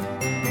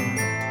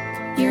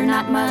 You're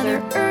not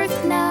Mother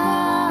Earth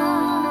now.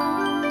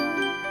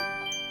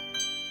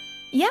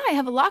 Yeah, I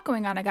have a lot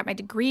going on. I got my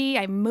degree,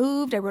 I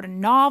moved, I wrote a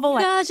novel.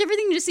 Gosh,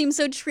 everything just seems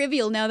so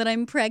trivial now that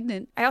I'm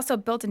pregnant. I also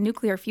built a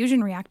nuclear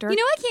fusion reactor. You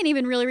know, I can't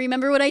even really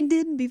remember what I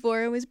did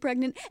before I was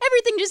pregnant.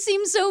 Everything just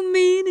seems so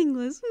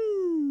meaningless.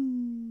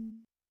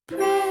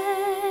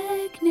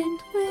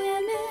 Pregnant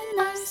women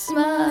are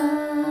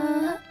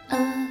smug.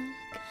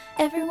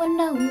 Everyone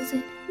knows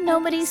it,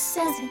 nobody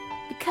says it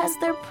because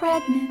they're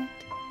pregnant.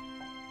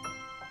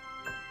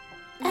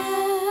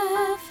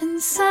 Effing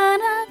son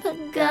of a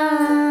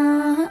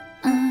gun.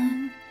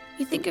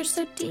 You think you're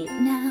so deep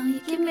now,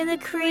 you give me the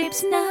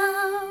creeps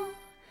now.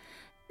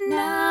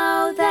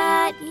 Now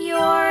that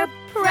you're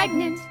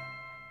pregnant.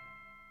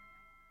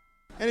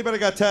 Anybody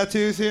got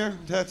tattoos here?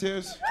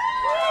 Tattoos?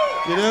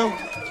 You do?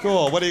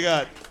 Cool. What do you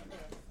got?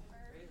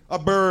 A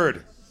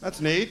bird.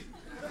 That's neat.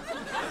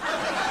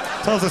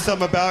 Tells us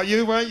something about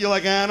you, right? You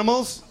like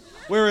animals?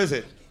 Where is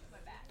it?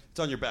 It's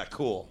on your back.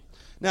 Cool.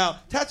 Now,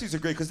 tattoos are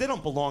great because they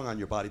don't belong on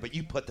your body, but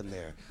you put them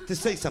there to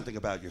say something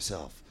about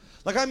yourself.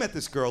 Like, I met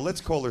this girl, let's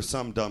call her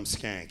some dumb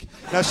skank.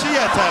 Now, she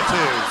had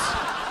tattoos.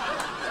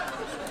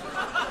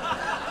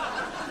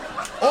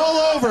 All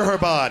over her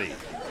body.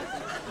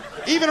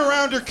 Even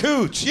around her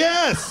cooch,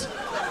 yes!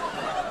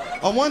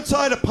 On one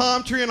side a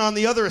palm tree and on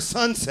the other a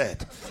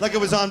sunset. Like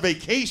it was on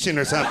vacation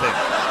or something.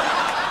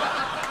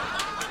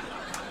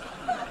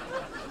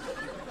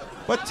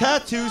 But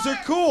tattoos are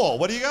cool.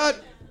 What do you got?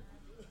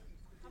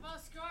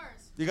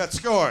 You got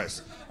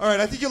scars. All right,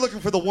 I think you're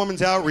looking for the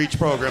Women's Outreach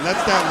Program.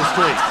 That's down the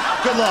street.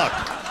 Good luck.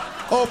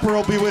 Oprah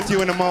will be with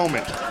you in a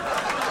moment.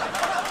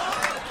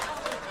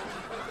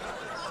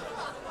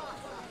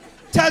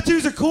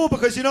 Tattoos are cool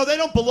because, you know, they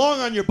don't belong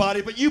on your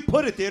body, but you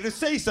put it there to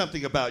say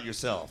something about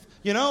yourself.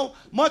 You know?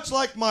 Much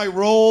like my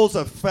rolls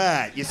of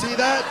fat. You see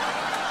that?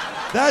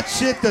 That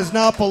shit does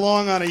not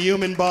belong on a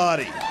human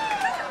body.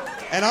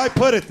 And I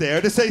put it there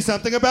to say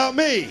something about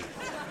me.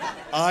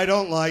 I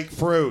don't like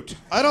fruit.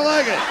 I don't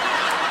like it.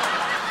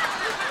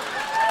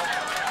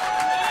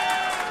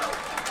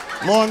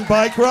 Long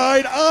bike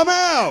ride, I'm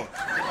out.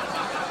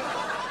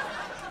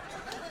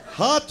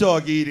 Hot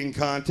dog eating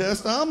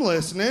contest, I'm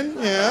listening,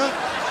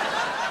 yeah.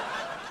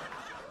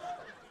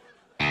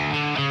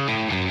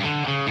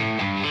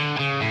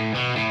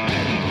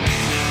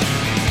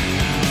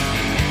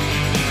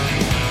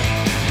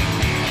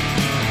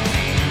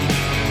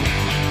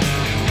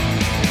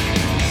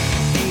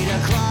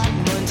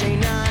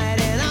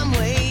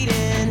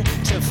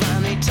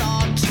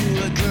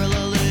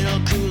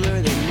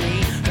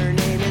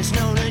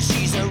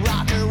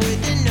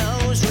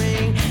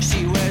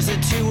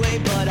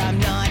 But I'm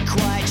not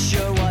quite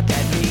sure what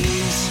that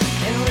means.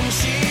 And when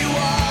she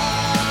walks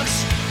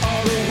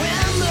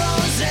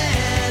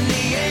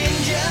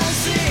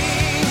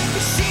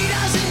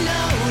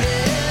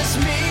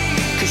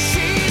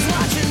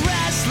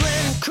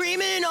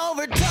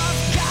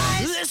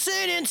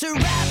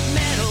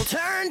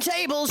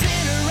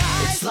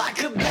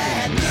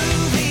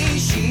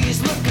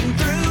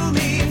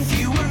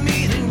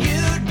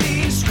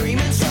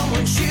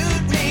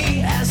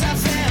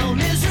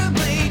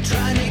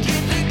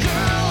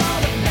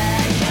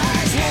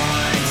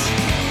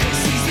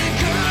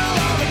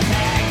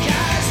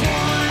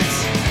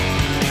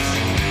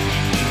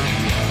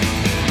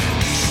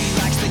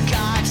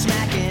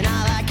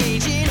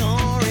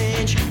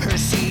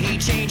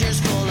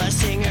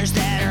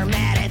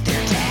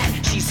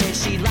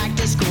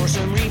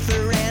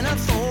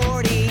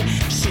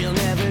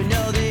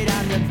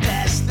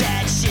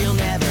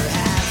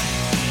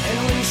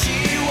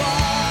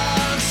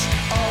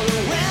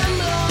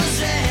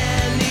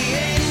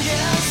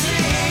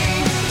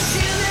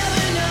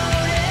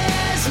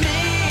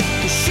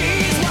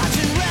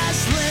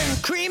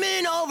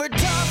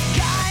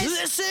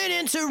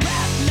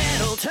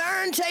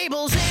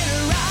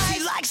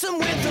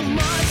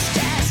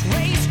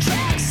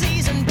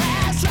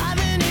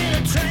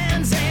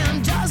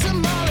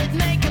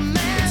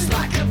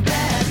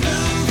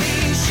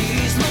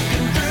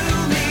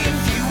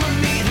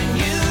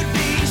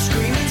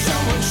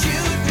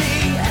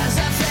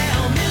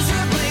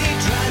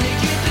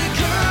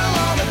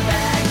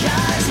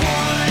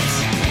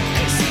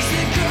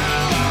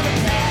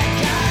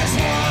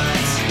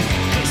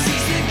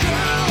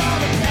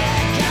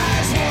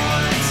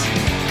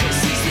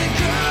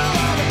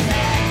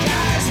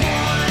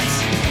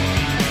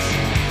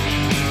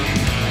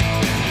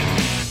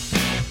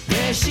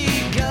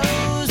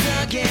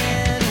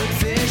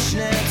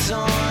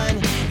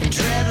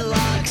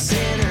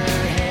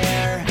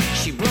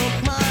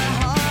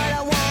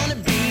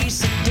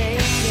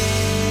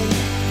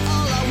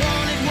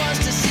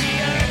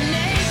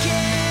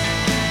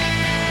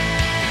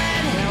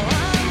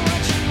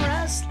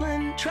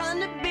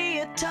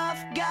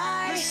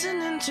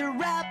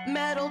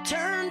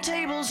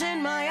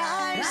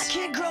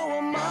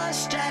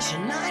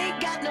fashion. I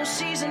ain't got no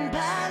season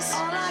pass.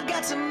 All I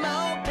got's a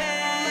moped.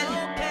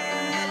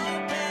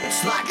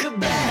 It's like a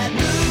bad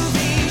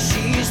movie.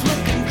 She's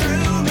looking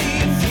through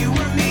me. If you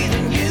were me,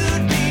 then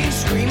you'd be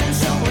screaming,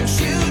 someone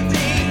shoot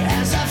me.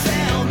 As I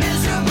fell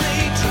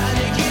miserably, trying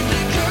to get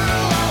the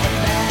girl all the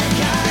bad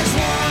guys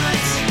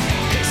want.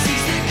 'Cause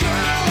she's the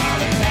girl all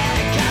the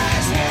bad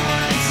guys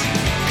want.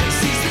 'Cause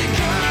she's the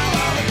girl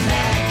all the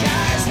bad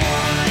guys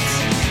want.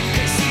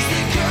 'Cause she's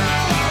the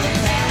girl all the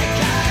bad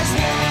guys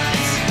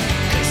want.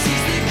 'Cause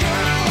she's the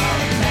girl all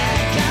the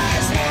bad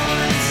guys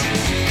want.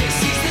 'Cause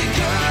she's the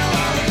girl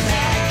all the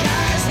bad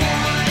guys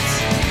want.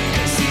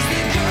 'Cause she's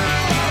the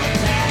girl all the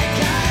bad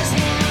guys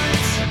want.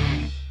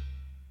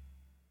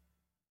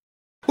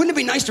 Wouldn't it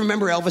be nice to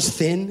remember Elvis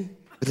thin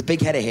with a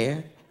big head of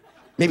hair?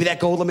 Maybe that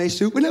gold lame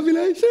suit. Wouldn't that be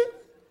nice?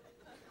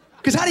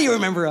 Because how do you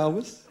remember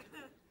Elvis?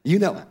 You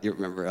know how you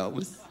remember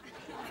Elvis.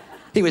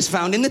 He was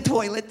found in the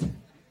toilet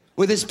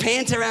with his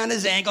pants around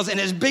his ankles and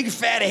his big,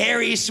 fat,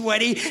 hairy,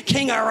 sweaty,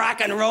 king of rock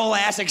and roll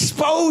ass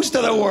exposed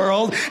to the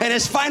world and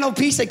his final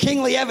piece of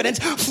kingly evidence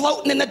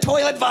floating in the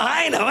toilet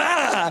behind him.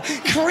 Ah,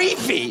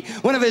 creepy.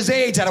 One of his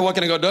aides had to walk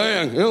in and go,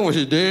 dang, Elvis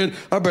is dead.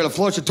 I better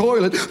flush the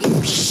toilet.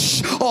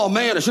 Oh,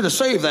 man, I should have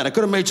saved that. I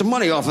could have made some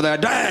money off of that.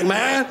 Dang,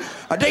 man.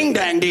 A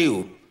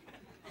ding-dang-deal.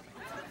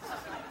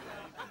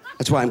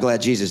 That's why I'm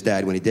glad Jesus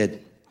died when he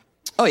did.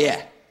 Oh,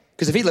 yeah.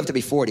 Because if he lived to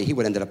be 40, he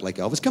would have ended up like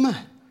Elvis. Come on.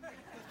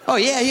 Oh,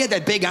 yeah, he had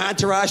that big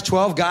entourage,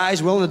 12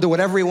 guys willing to do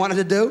whatever he wanted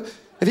to do.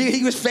 If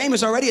he was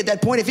famous already at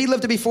that point. If he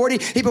lived to be 40,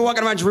 he'd be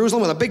walking around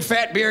Jerusalem with a big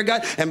fat beer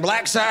gut and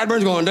black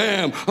sideburns going,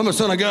 damn, I'm a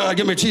son of God.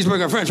 Give me a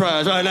cheeseburger and french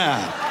fries right now.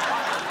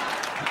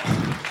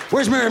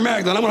 Where's Mary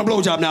Magdalene? I want a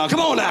blowjob now. Come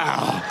on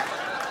now.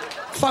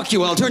 Fuck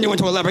you, I'll turn you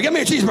into a leper. Give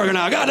me a cheeseburger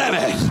now. God damn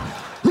it.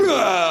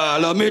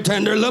 Love me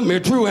tender, love me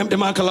true, empty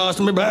my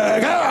colostomy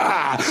bag. Oh,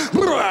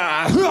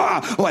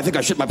 I think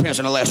I shit my pants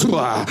in the last.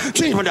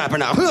 Change my diaper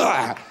now.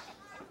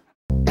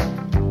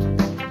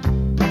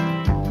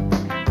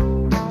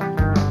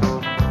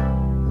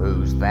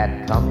 Who's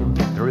that coming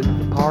through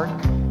the park?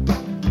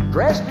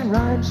 Dressed in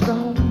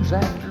rhinestones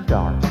after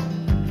dark.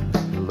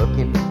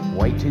 Looking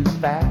way too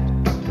fat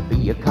to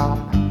be a cop.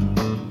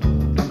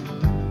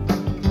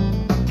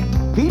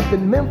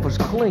 Keeping Memphis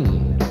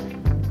clean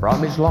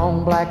from his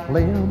long black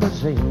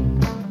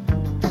limousine.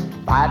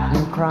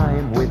 Fighting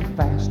crime with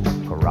fast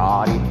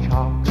karate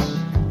chops.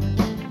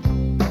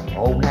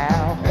 Oh,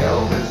 now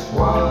Elvis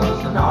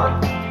was an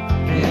art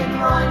in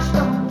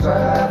rhinestones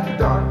after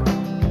dark.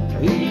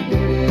 He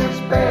did his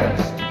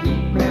best to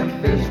keep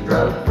Memphis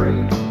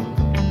drug-free.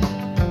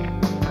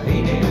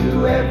 He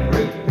knew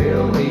every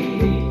pill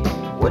he'd eat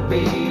would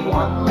be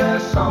one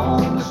less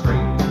on the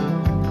street.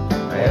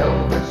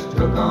 Elvis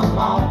took 'em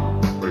all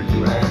for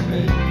you and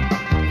me.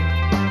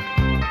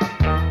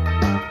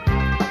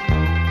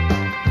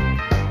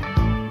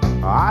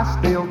 I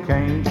still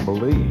can't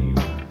believe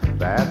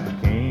that the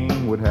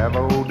king would have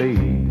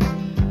OD'd.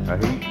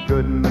 He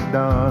couldn't have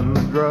done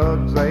the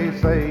drugs they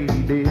say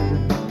he did.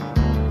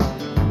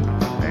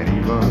 And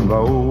even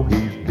though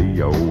he's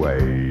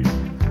DOA,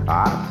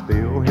 I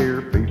still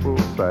hear people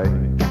say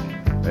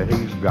that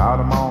he's got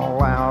them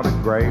all out at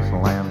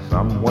Graceland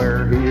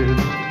somewhere hid.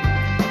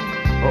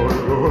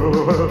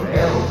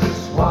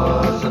 Elvis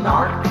was an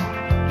art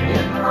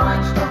in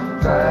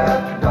rhinestones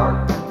after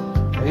dark.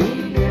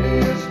 He did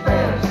his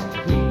best to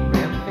keep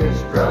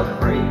Memphis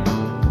drug-free.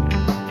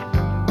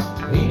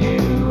 He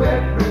knew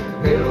every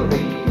pill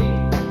he'd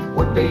eat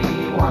would be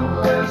one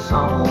less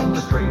on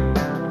the street.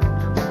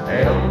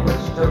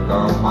 Elvis took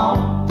 'em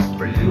all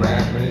for you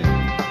and me.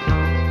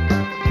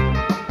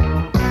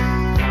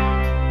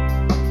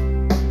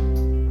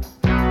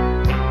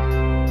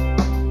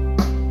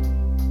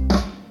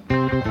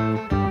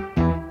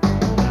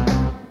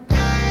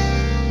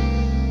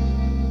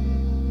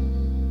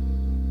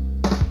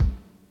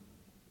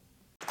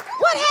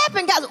 What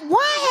happened, guys?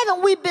 Why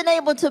haven't we been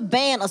able to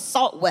ban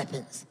assault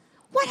weapons?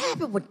 What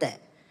happened with that?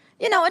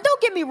 You know, and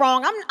don't get me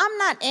wrong, I'm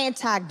not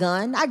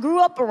anti-gun. I grew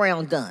up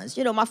around guns.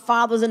 You know, my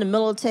father was in the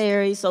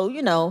military, so,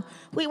 you know,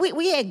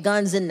 we had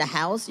guns in the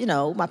house, you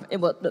know. My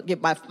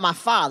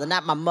father,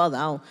 not my mother.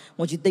 I don't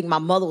want you to think my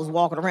mother was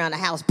walking around the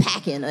house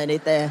packing or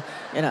anything,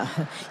 you know.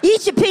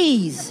 Eat your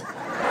peas.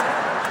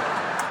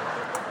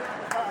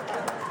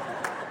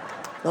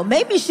 Don't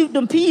make me shoot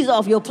them peas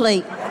off your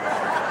plate.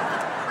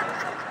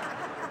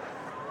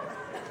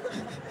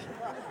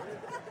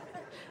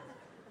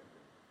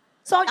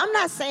 So I'm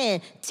not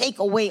saying take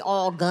away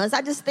all guns.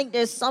 I just think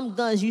there's some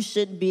guns you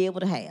shouldn't be able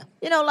to have.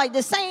 You know, like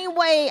the same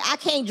way I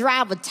can't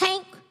drive a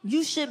tank,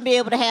 you shouldn't be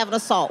able to have an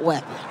assault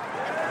weapon.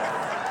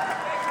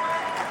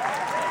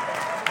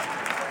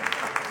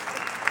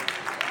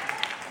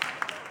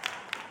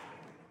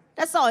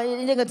 That's all.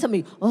 And they're gonna tell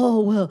me, oh,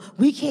 well,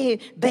 we can't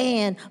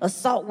ban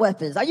assault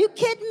weapons. Are you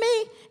kidding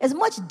me? As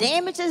much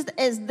damage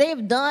as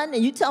they've done,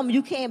 and you tell me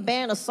you can't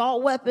ban an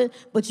assault weapon,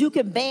 but you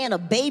can ban a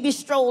baby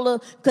stroller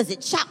because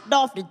it chopped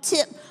off the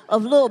tip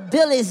of little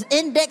Billy's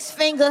index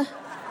finger?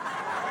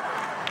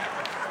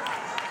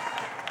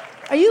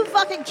 Are you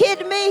fucking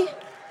kidding me?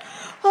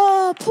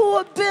 Oh,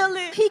 poor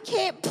Billy. He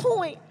can't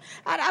point.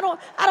 I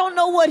don't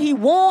know what he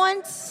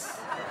wants.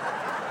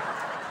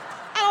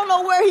 I don't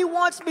know where he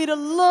wants me to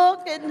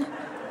look, and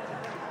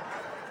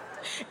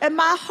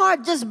my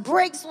heart just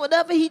breaks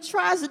whenever he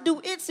tries to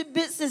do itsy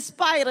bitsy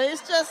spider.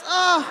 It's just,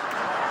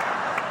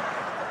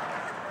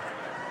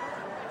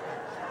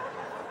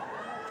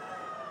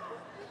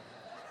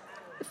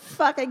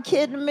 fucking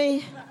kidding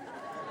me?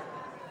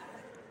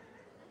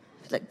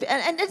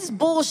 And this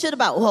bullshit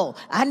about, whoa,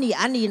 I need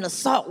an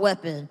assault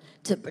weapon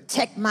to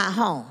protect my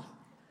home.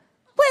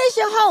 Where's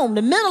your home?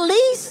 The Middle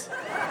East?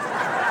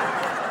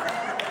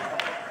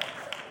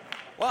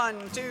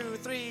 1, 2,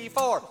 3,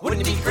 4.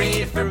 Wouldn't it be great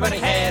if everybody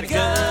had a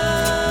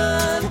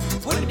gun?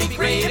 Wouldn't it be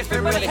great if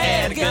everybody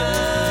had a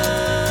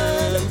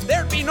gun?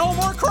 There'd be no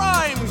more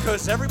crime,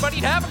 cause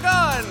everybody'd have a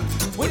gun.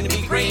 Wouldn't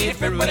it be great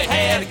if everybody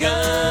had a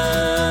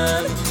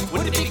gun?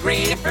 Wouldn't it be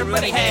great if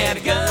everybody had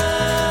a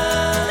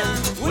gun?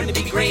 Wouldn't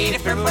it be great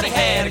if everybody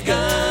had a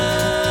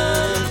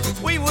gun?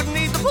 We wouldn't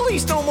need the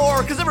police no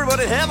more, cause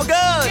everybody'd have a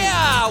gun.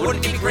 Yeah,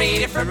 wouldn't it be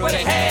great if everybody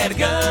had a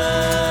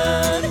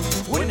gun?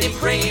 Wouldn't it be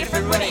great if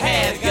everybody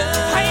had a gun?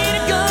 Had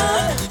a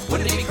gun.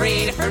 Wouldn't it be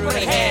great if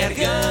everybody had a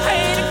gun?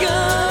 Had a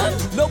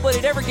gun.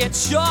 Nobody'd ever get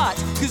shot,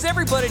 cause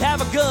everybody'd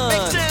have a gun.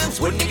 Makes sense.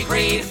 Wouldn't it be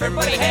great if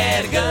everybody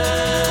had a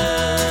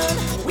gun?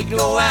 We can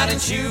go out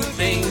and shoot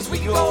things. We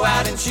can go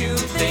out and shoot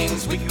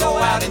things. We can go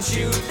out and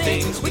shoot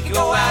things. We can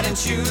go out and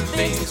shoot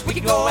things. We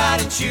can go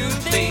out and shoot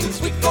things.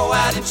 We can go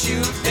out and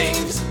shoot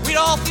things. We'd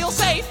all feel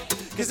safe,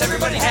 cause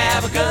everybody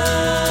have a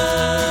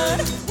gun.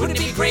 Wouldn't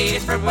it be great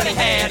if everybody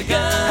had a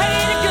gun?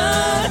 Had a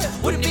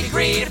gun. Wouldn't it be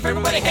great if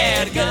everybody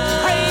had a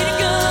gun? Had a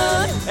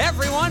gun.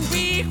 Everyone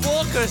be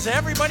equal, cause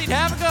everybody'd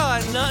have a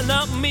gun.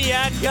 Not me,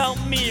 I got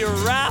me a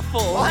rifle.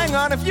 Well, hang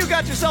on, if you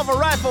got yourself a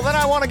rifle, then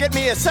I want to get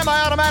me a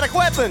semi-automatic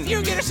weapon.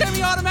 You get a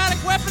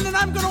semi-automatic weapon, then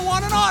I'm gonna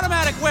want an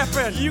automatic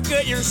weapon. You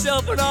get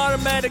yourself an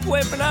automatic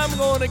weapon, I'm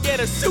going to get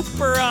a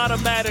super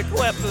automatic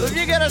weapon. If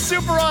you get a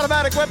super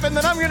automatic weapon,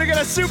 then I'm going to get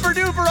a super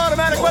duper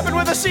automatic weapon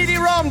with a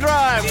CD-ROM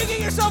drive. If you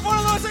get yourself one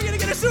of those, I'm gonna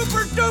get a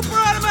super duper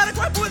automatic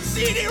weapon with a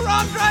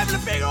CD-ROM drive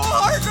and a big old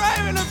hard drive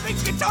and a big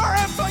guitar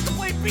amp so I can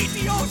play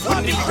BTO songs.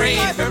 Wouldn't it be great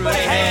if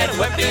everybody had a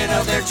weapon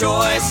of their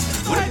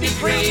choice? Wouldn't it be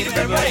great if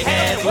everybody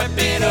had a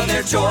weapon of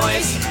their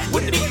choice?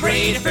 Wouldn't it be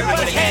great if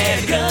everybody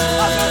had a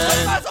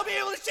gun? I'll be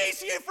able to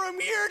chase you from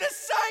here to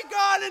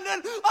Saigon, and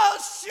then I'll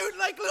shoot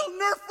like little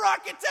Nerf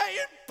rockets at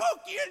you and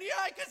poke you in the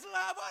eye, cause I'll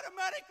have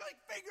automatic like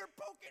finger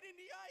poking in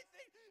the eye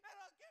thing, and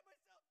I'll get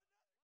myself.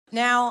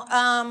 Now,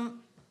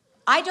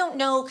 I don't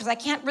know, because I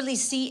can't really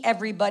see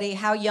everybody,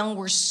 how young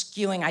we're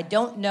skewing. I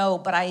don't know,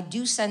 but I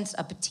do sense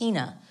a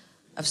patina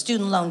of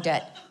student loan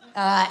debt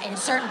in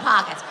certain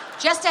pockets.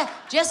 Just a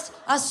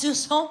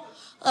soupçon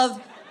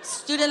of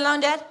student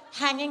loan debt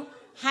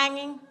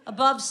hanging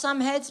above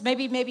some heads.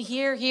 Maybe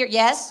here.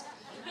 Yes?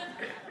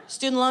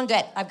 Student loan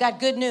debt. I've got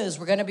good news.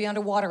 We're going to be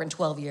underwater in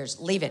 12 years.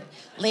 Leave it.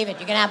 You're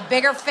going to have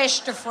bigger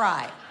fish to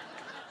fry.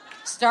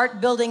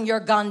 Start building your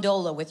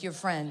gondola with your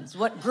friends.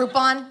 What,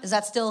 Groupon? Is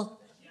that still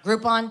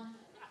Groupon?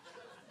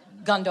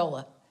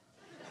 Gondola.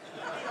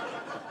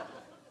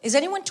 Is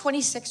anyone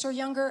 26 or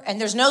younger? And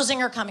there's no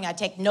zinger coming. I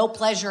take no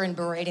pleasure in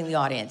berating the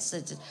audience.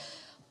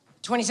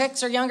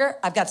 26 or younger?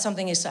 I've got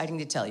something exciting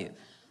to tell you.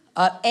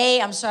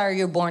 I'm sorry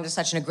you were born into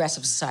such an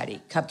aggressive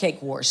society.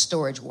 Cupcake wars,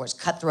 storage wars,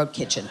 cutthroat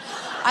kitchen.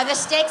 Are the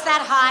stakes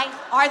that high?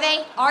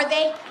 Are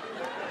they?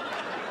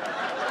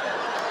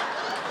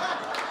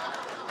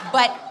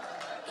 But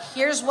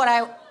here's what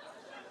I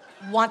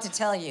want to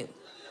tell you.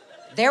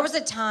 There was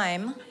a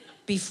time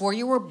before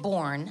you were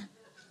born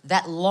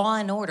that Law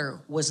and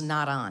Order was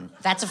not on.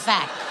 That's a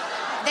fact.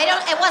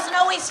 It wasn't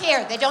always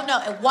here. They don't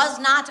know. It was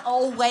not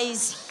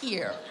always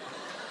here.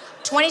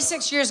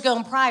 26 years ago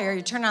and prior,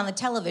 you turn on the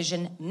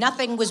television,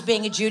 nothing was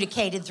being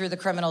adjudicated through the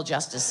criminal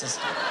justice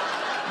system.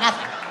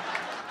 Nothing.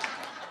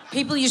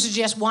 People used to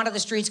just wander the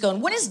streets going,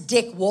 when is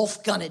Dick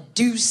Wolf gonna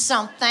do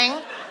something?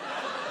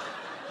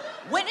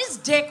 When is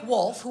Dick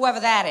Wolf, whoever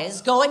that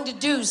is, going to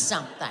do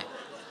something?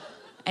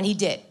 And he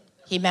did.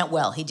 He meant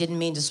well. He didn't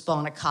mean to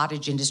spawn a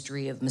cottage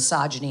industry of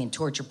misogyny and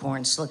torture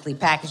porn slickly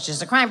packaged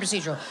as a crime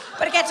procedural.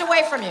 But it gets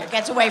away from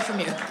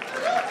you.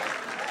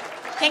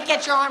 Can't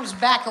get your arms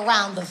back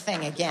around the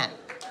thing again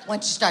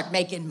once you start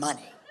making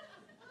money.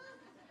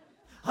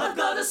 I've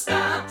got a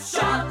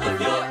snapshot of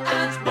your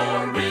Aunt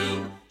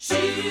Maureen.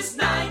 She's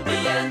 90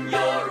 and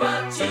you're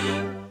a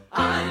teen.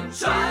 I'm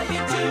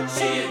trying to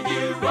cheer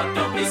you up.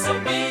 Don't be so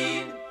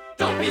mean.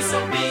 Don't be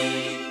so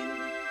mean.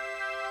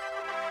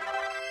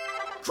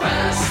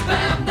 Crash,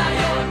 bam, now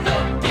you're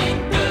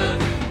looking good.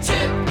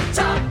 Tip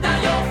top, now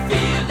you're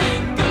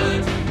feeling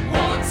good.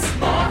 Once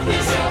more,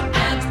 here's your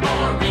Aunt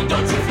Maureen.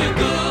 Don't you feel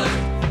good?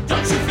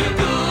 Don't you feel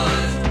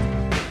good?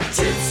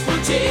 Tips for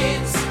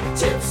teens,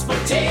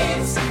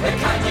 the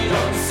kind you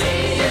don't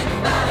see in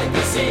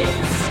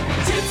magazines.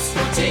 Tips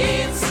for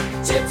teens,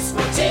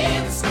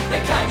 the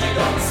kind you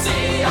don't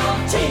see on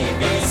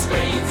TV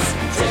screens.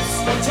 Tips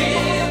for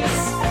teens.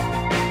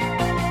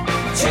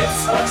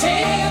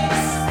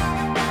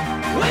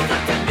 Wake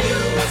up the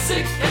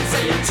music and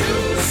say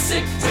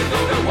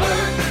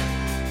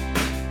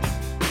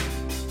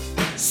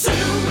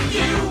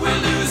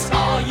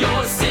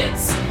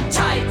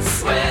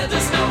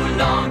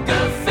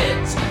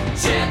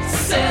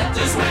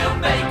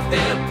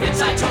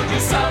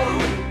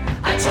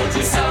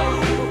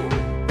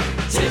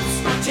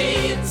Tips for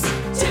teens,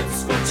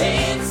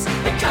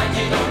 the kind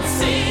you don't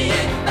see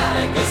in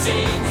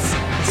magazines.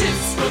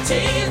 Tips for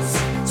teens,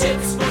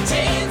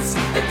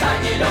 the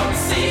kind you don't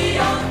see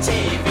on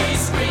TV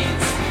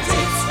screens.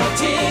 Tips for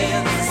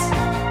teens,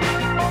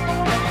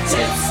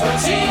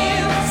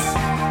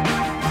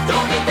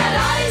 don't eat that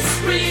ice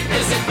cream,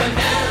 is it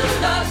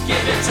vanilla?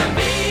 Give it to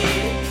me.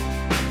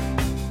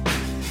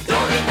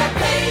 Don't eat that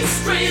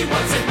pastry,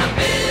 what's in the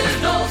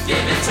middle?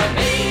 Give it to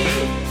me.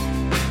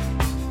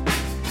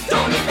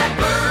 Don't eat that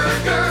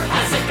burger,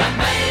 has it got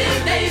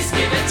mayonnaise?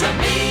 Give it to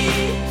me.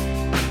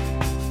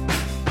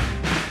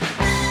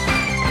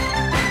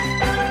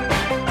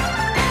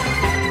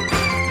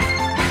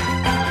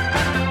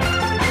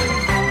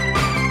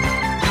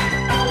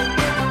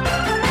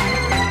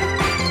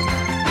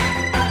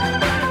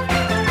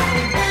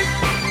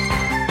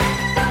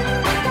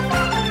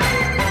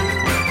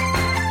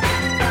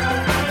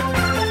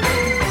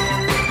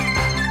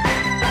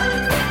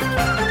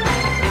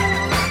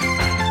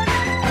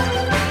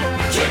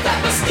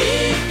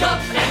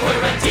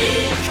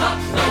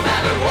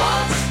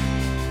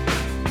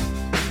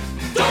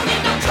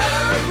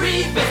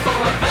 Before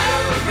a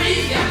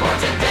very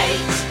important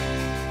date.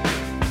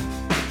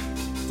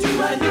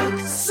 Do I look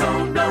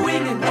so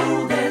knowing and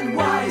old and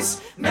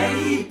wise?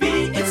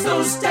 Maybe it's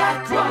those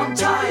Dacron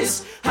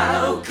ties.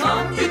 How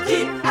come you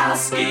keep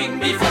asking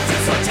me for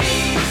tips or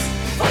teens?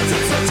 For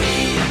tips or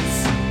teens?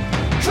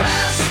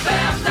 Crash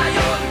bam, now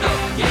you're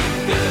looking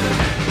good.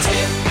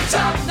 Tip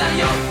top, now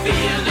you're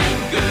feeling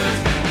good.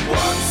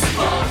 Once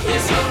more,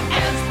 here's your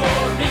end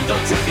for me.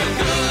 Don't you feel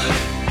good?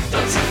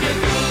 Don't you feel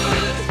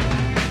good?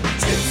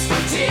 Tips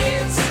for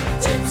teens,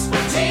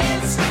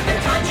 the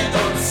kind you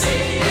don't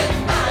see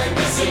in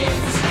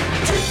magazines.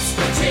 Tips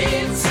for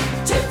teens,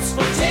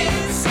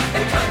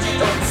 the kind you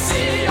don't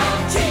see on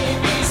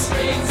TV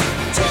screens.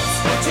 Tips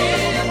for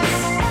teens,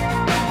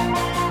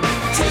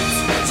 tips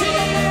for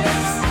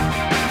teens,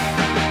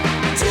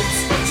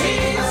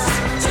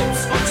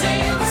 tips for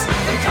teens,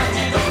 the kind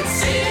you don't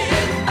see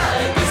in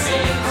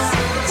magazines.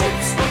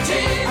 Tips for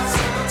teens,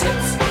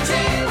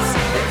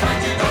 the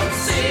kind you don't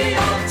see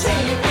on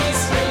TV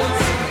screens.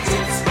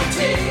 Tips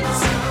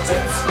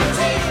for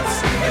teens,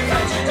 the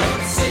kind you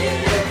don't see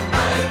in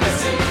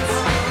magazines.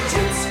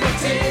 Tips for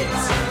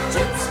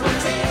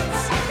teens,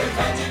 the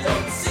kind you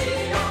don't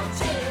see on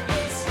TV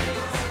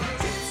screens.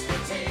 Tips for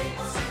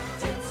teens,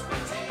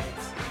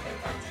 the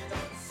kind you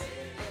don't see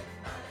in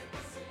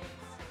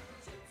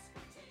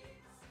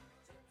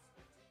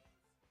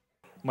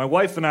My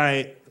wife and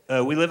I,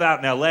 we live out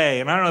in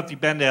L.A., and I don't know if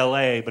you've been to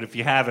L.A., but if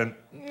you haven't,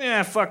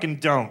 fucking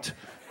don't.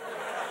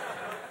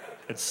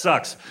 It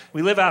sucks.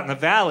 We live out in the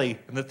valley,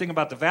 and the thing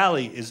about the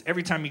valley is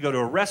every time you go to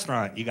a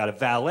restaurant, you got a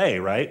valet,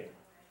 right?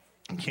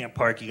 You can't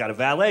park, you got a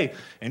valet.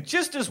 And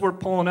just as we're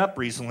pulling up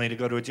recently to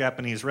go to a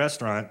Japanese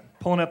restaurant,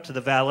 pulling up to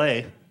the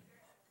valet,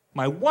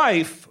 my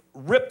wife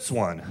rips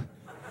one.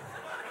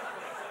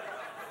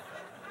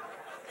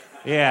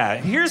 Yeah,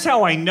 here's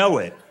how I know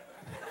it.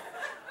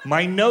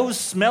 My nose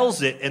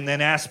smells it and then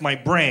asks my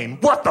brain,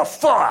 what the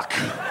fuck?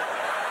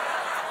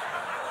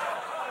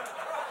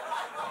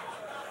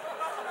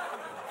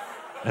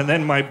 And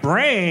then my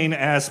brain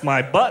asks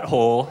my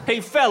butthole, hey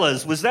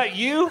fellas, was that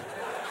you?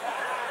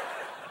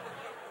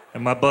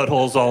 And my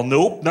butthole's all,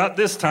 nope, not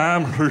this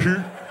time.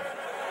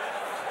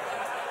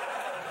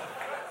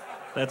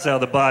 That's how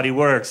the body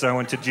works. I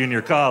went to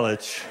junior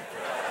college.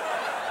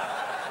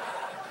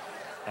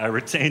 I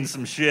retained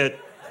some shit.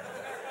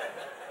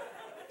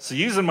 So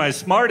using my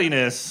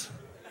smartiness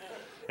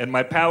and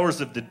my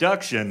powers of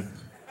deduction,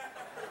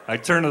 I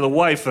turn to the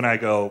wife and I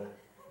go,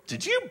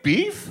 did you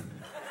beef?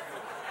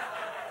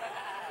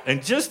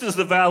 And just as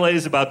the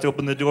valet's about to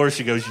open the door,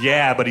 she goes,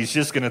 yeah, but he's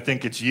just gonna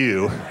think it's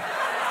you.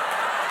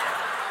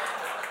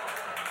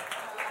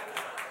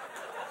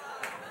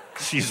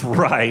 She's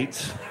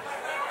right.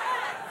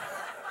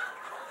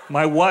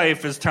 My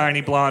wife is tiny,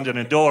 blonde, and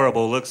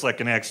adorable, looks like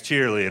an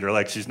ex-cheerleader,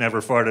 like she's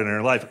never farted in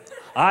her life.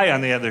 I,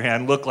 on the other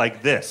hand, look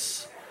like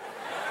this.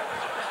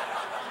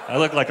 I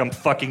look like I'm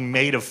fucking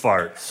made of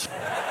farts.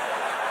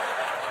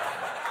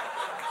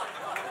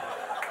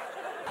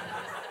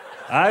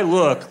 I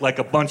look like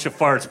a bunch of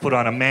farts put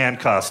on a man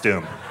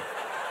costume.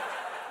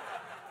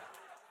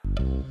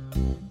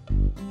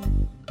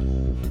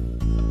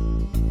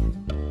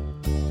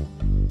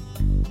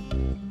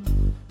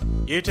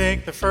 You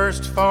take the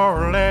first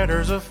 4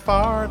 letters of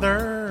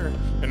father,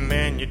 and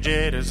then you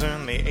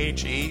jettison the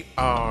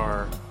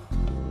H-E-R.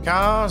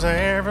 'Cause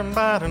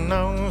everybody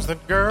knows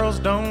that girls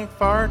don't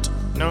fart,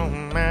 no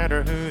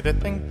matter who they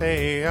think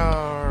they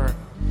are.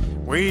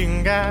 We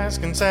guys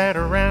can sit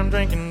around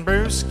drinking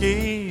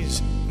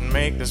brewskis and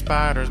make the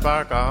spiders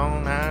bark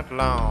all night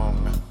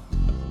long.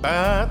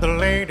 But the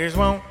ladies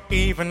won't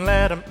even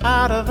let them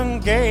out of the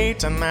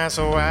gate, and that's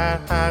why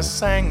I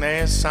sang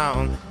this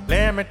song.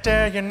 Let me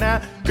tell you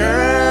now,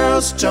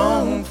 girls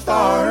don't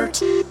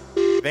fart.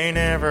 They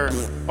never,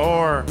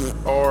 or,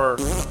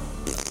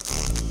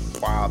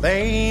 while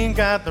they ain't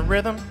got the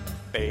rhythm,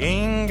 They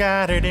ain't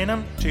got it in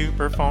them to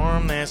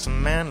perform this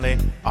manly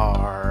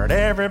art.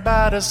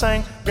 Everybody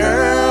sing,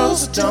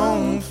 girls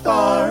don't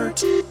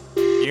fart.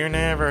 You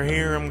never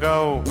hear them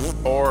go,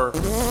 or,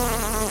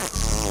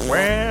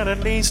 well, at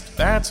least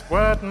that's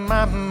what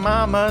my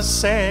mama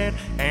said.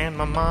 And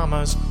my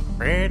mama's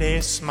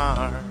pretty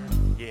smart,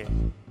 yeah.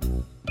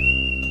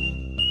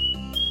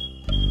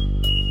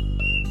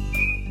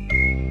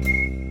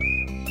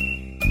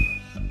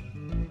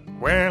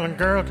 Well, a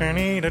girl can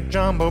eat a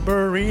jumbo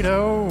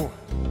burrito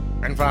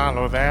and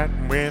follow that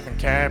with a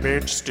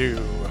cabbage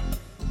stew.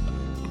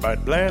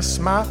 But bless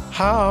my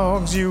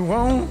hogs, you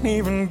won't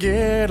even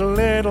get a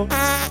little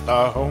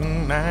the whole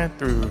night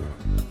through.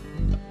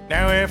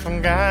 Now if a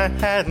guy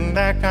had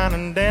that kind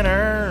of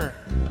dinner,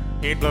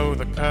 he'd blow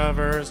the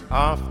covers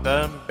off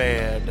the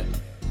bed.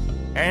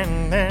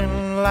 And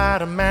then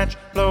light a match,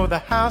 blow the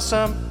house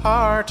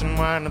apart, and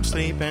wind up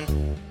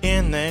sleeping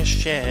in this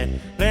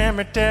shed. Let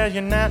me tell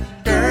you now,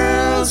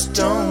 girls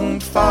don't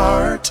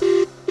fart.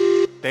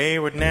 They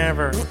would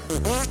never,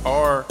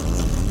 or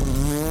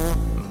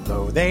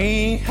though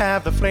they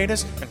have the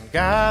flatus and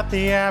got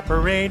the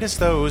apparatus,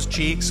 those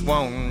cheeks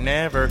won't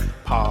never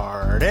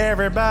part.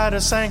 Everybody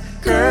sing,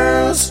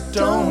 girls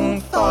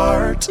don't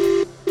fart.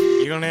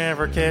 You'll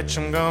never catch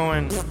them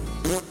going.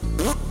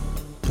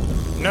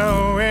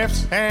 No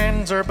ifs,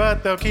 ands, or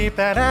but, they'll keep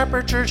that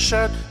aperture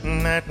shut,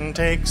 and that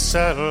takes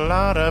a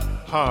lot of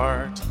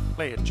heart.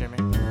 Play it, Jimmy.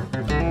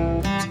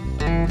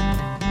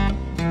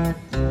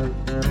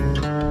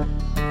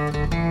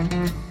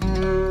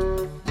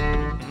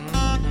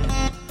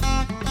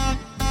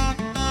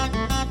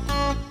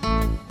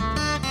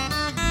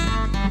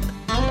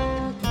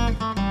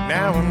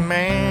 Now a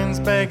man's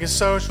biggest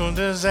social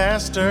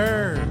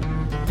disaster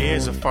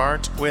is a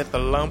fart with a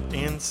lump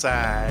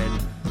inside.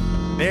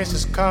 This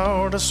is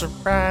called a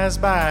surprise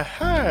by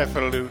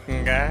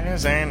highfalutin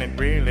guys, and it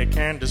really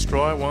can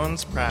destroy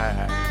one's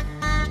pride.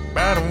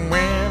 But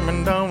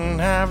women don't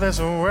have this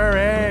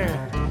worry,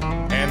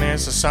 and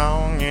this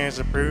song is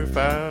a proof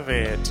of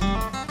it.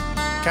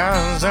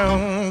 'Cause,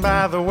 oh,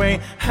 by the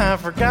way, I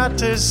forgot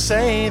to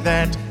say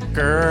that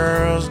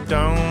girls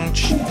don't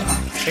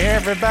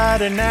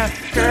everybody now,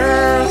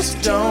 girls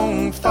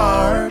don't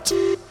fart.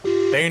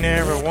 They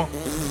never want.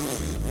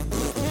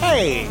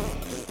 Hey!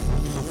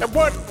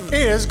 What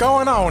is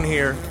going on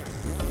here?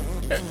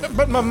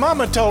 But my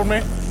mama told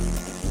me.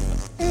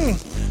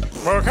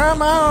 Well,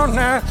 come on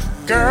now.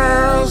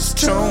 Girls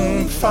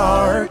don't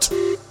fart.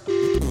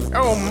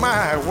 Oh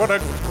my, what a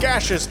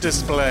gaseous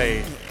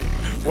display.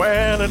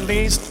 Well, at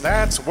least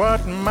that's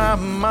what my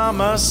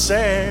mama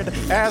said,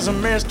 as a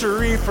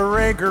mystery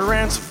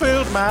fragrance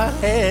filled my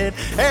head,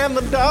 and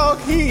the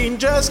dog he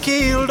just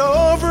keeled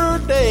over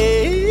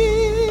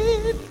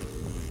dead.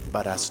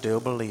 But I still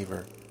believe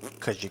her,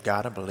 'cause you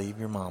gotta believe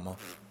your mama.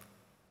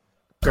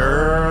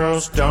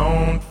 Girls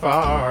don't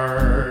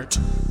fart.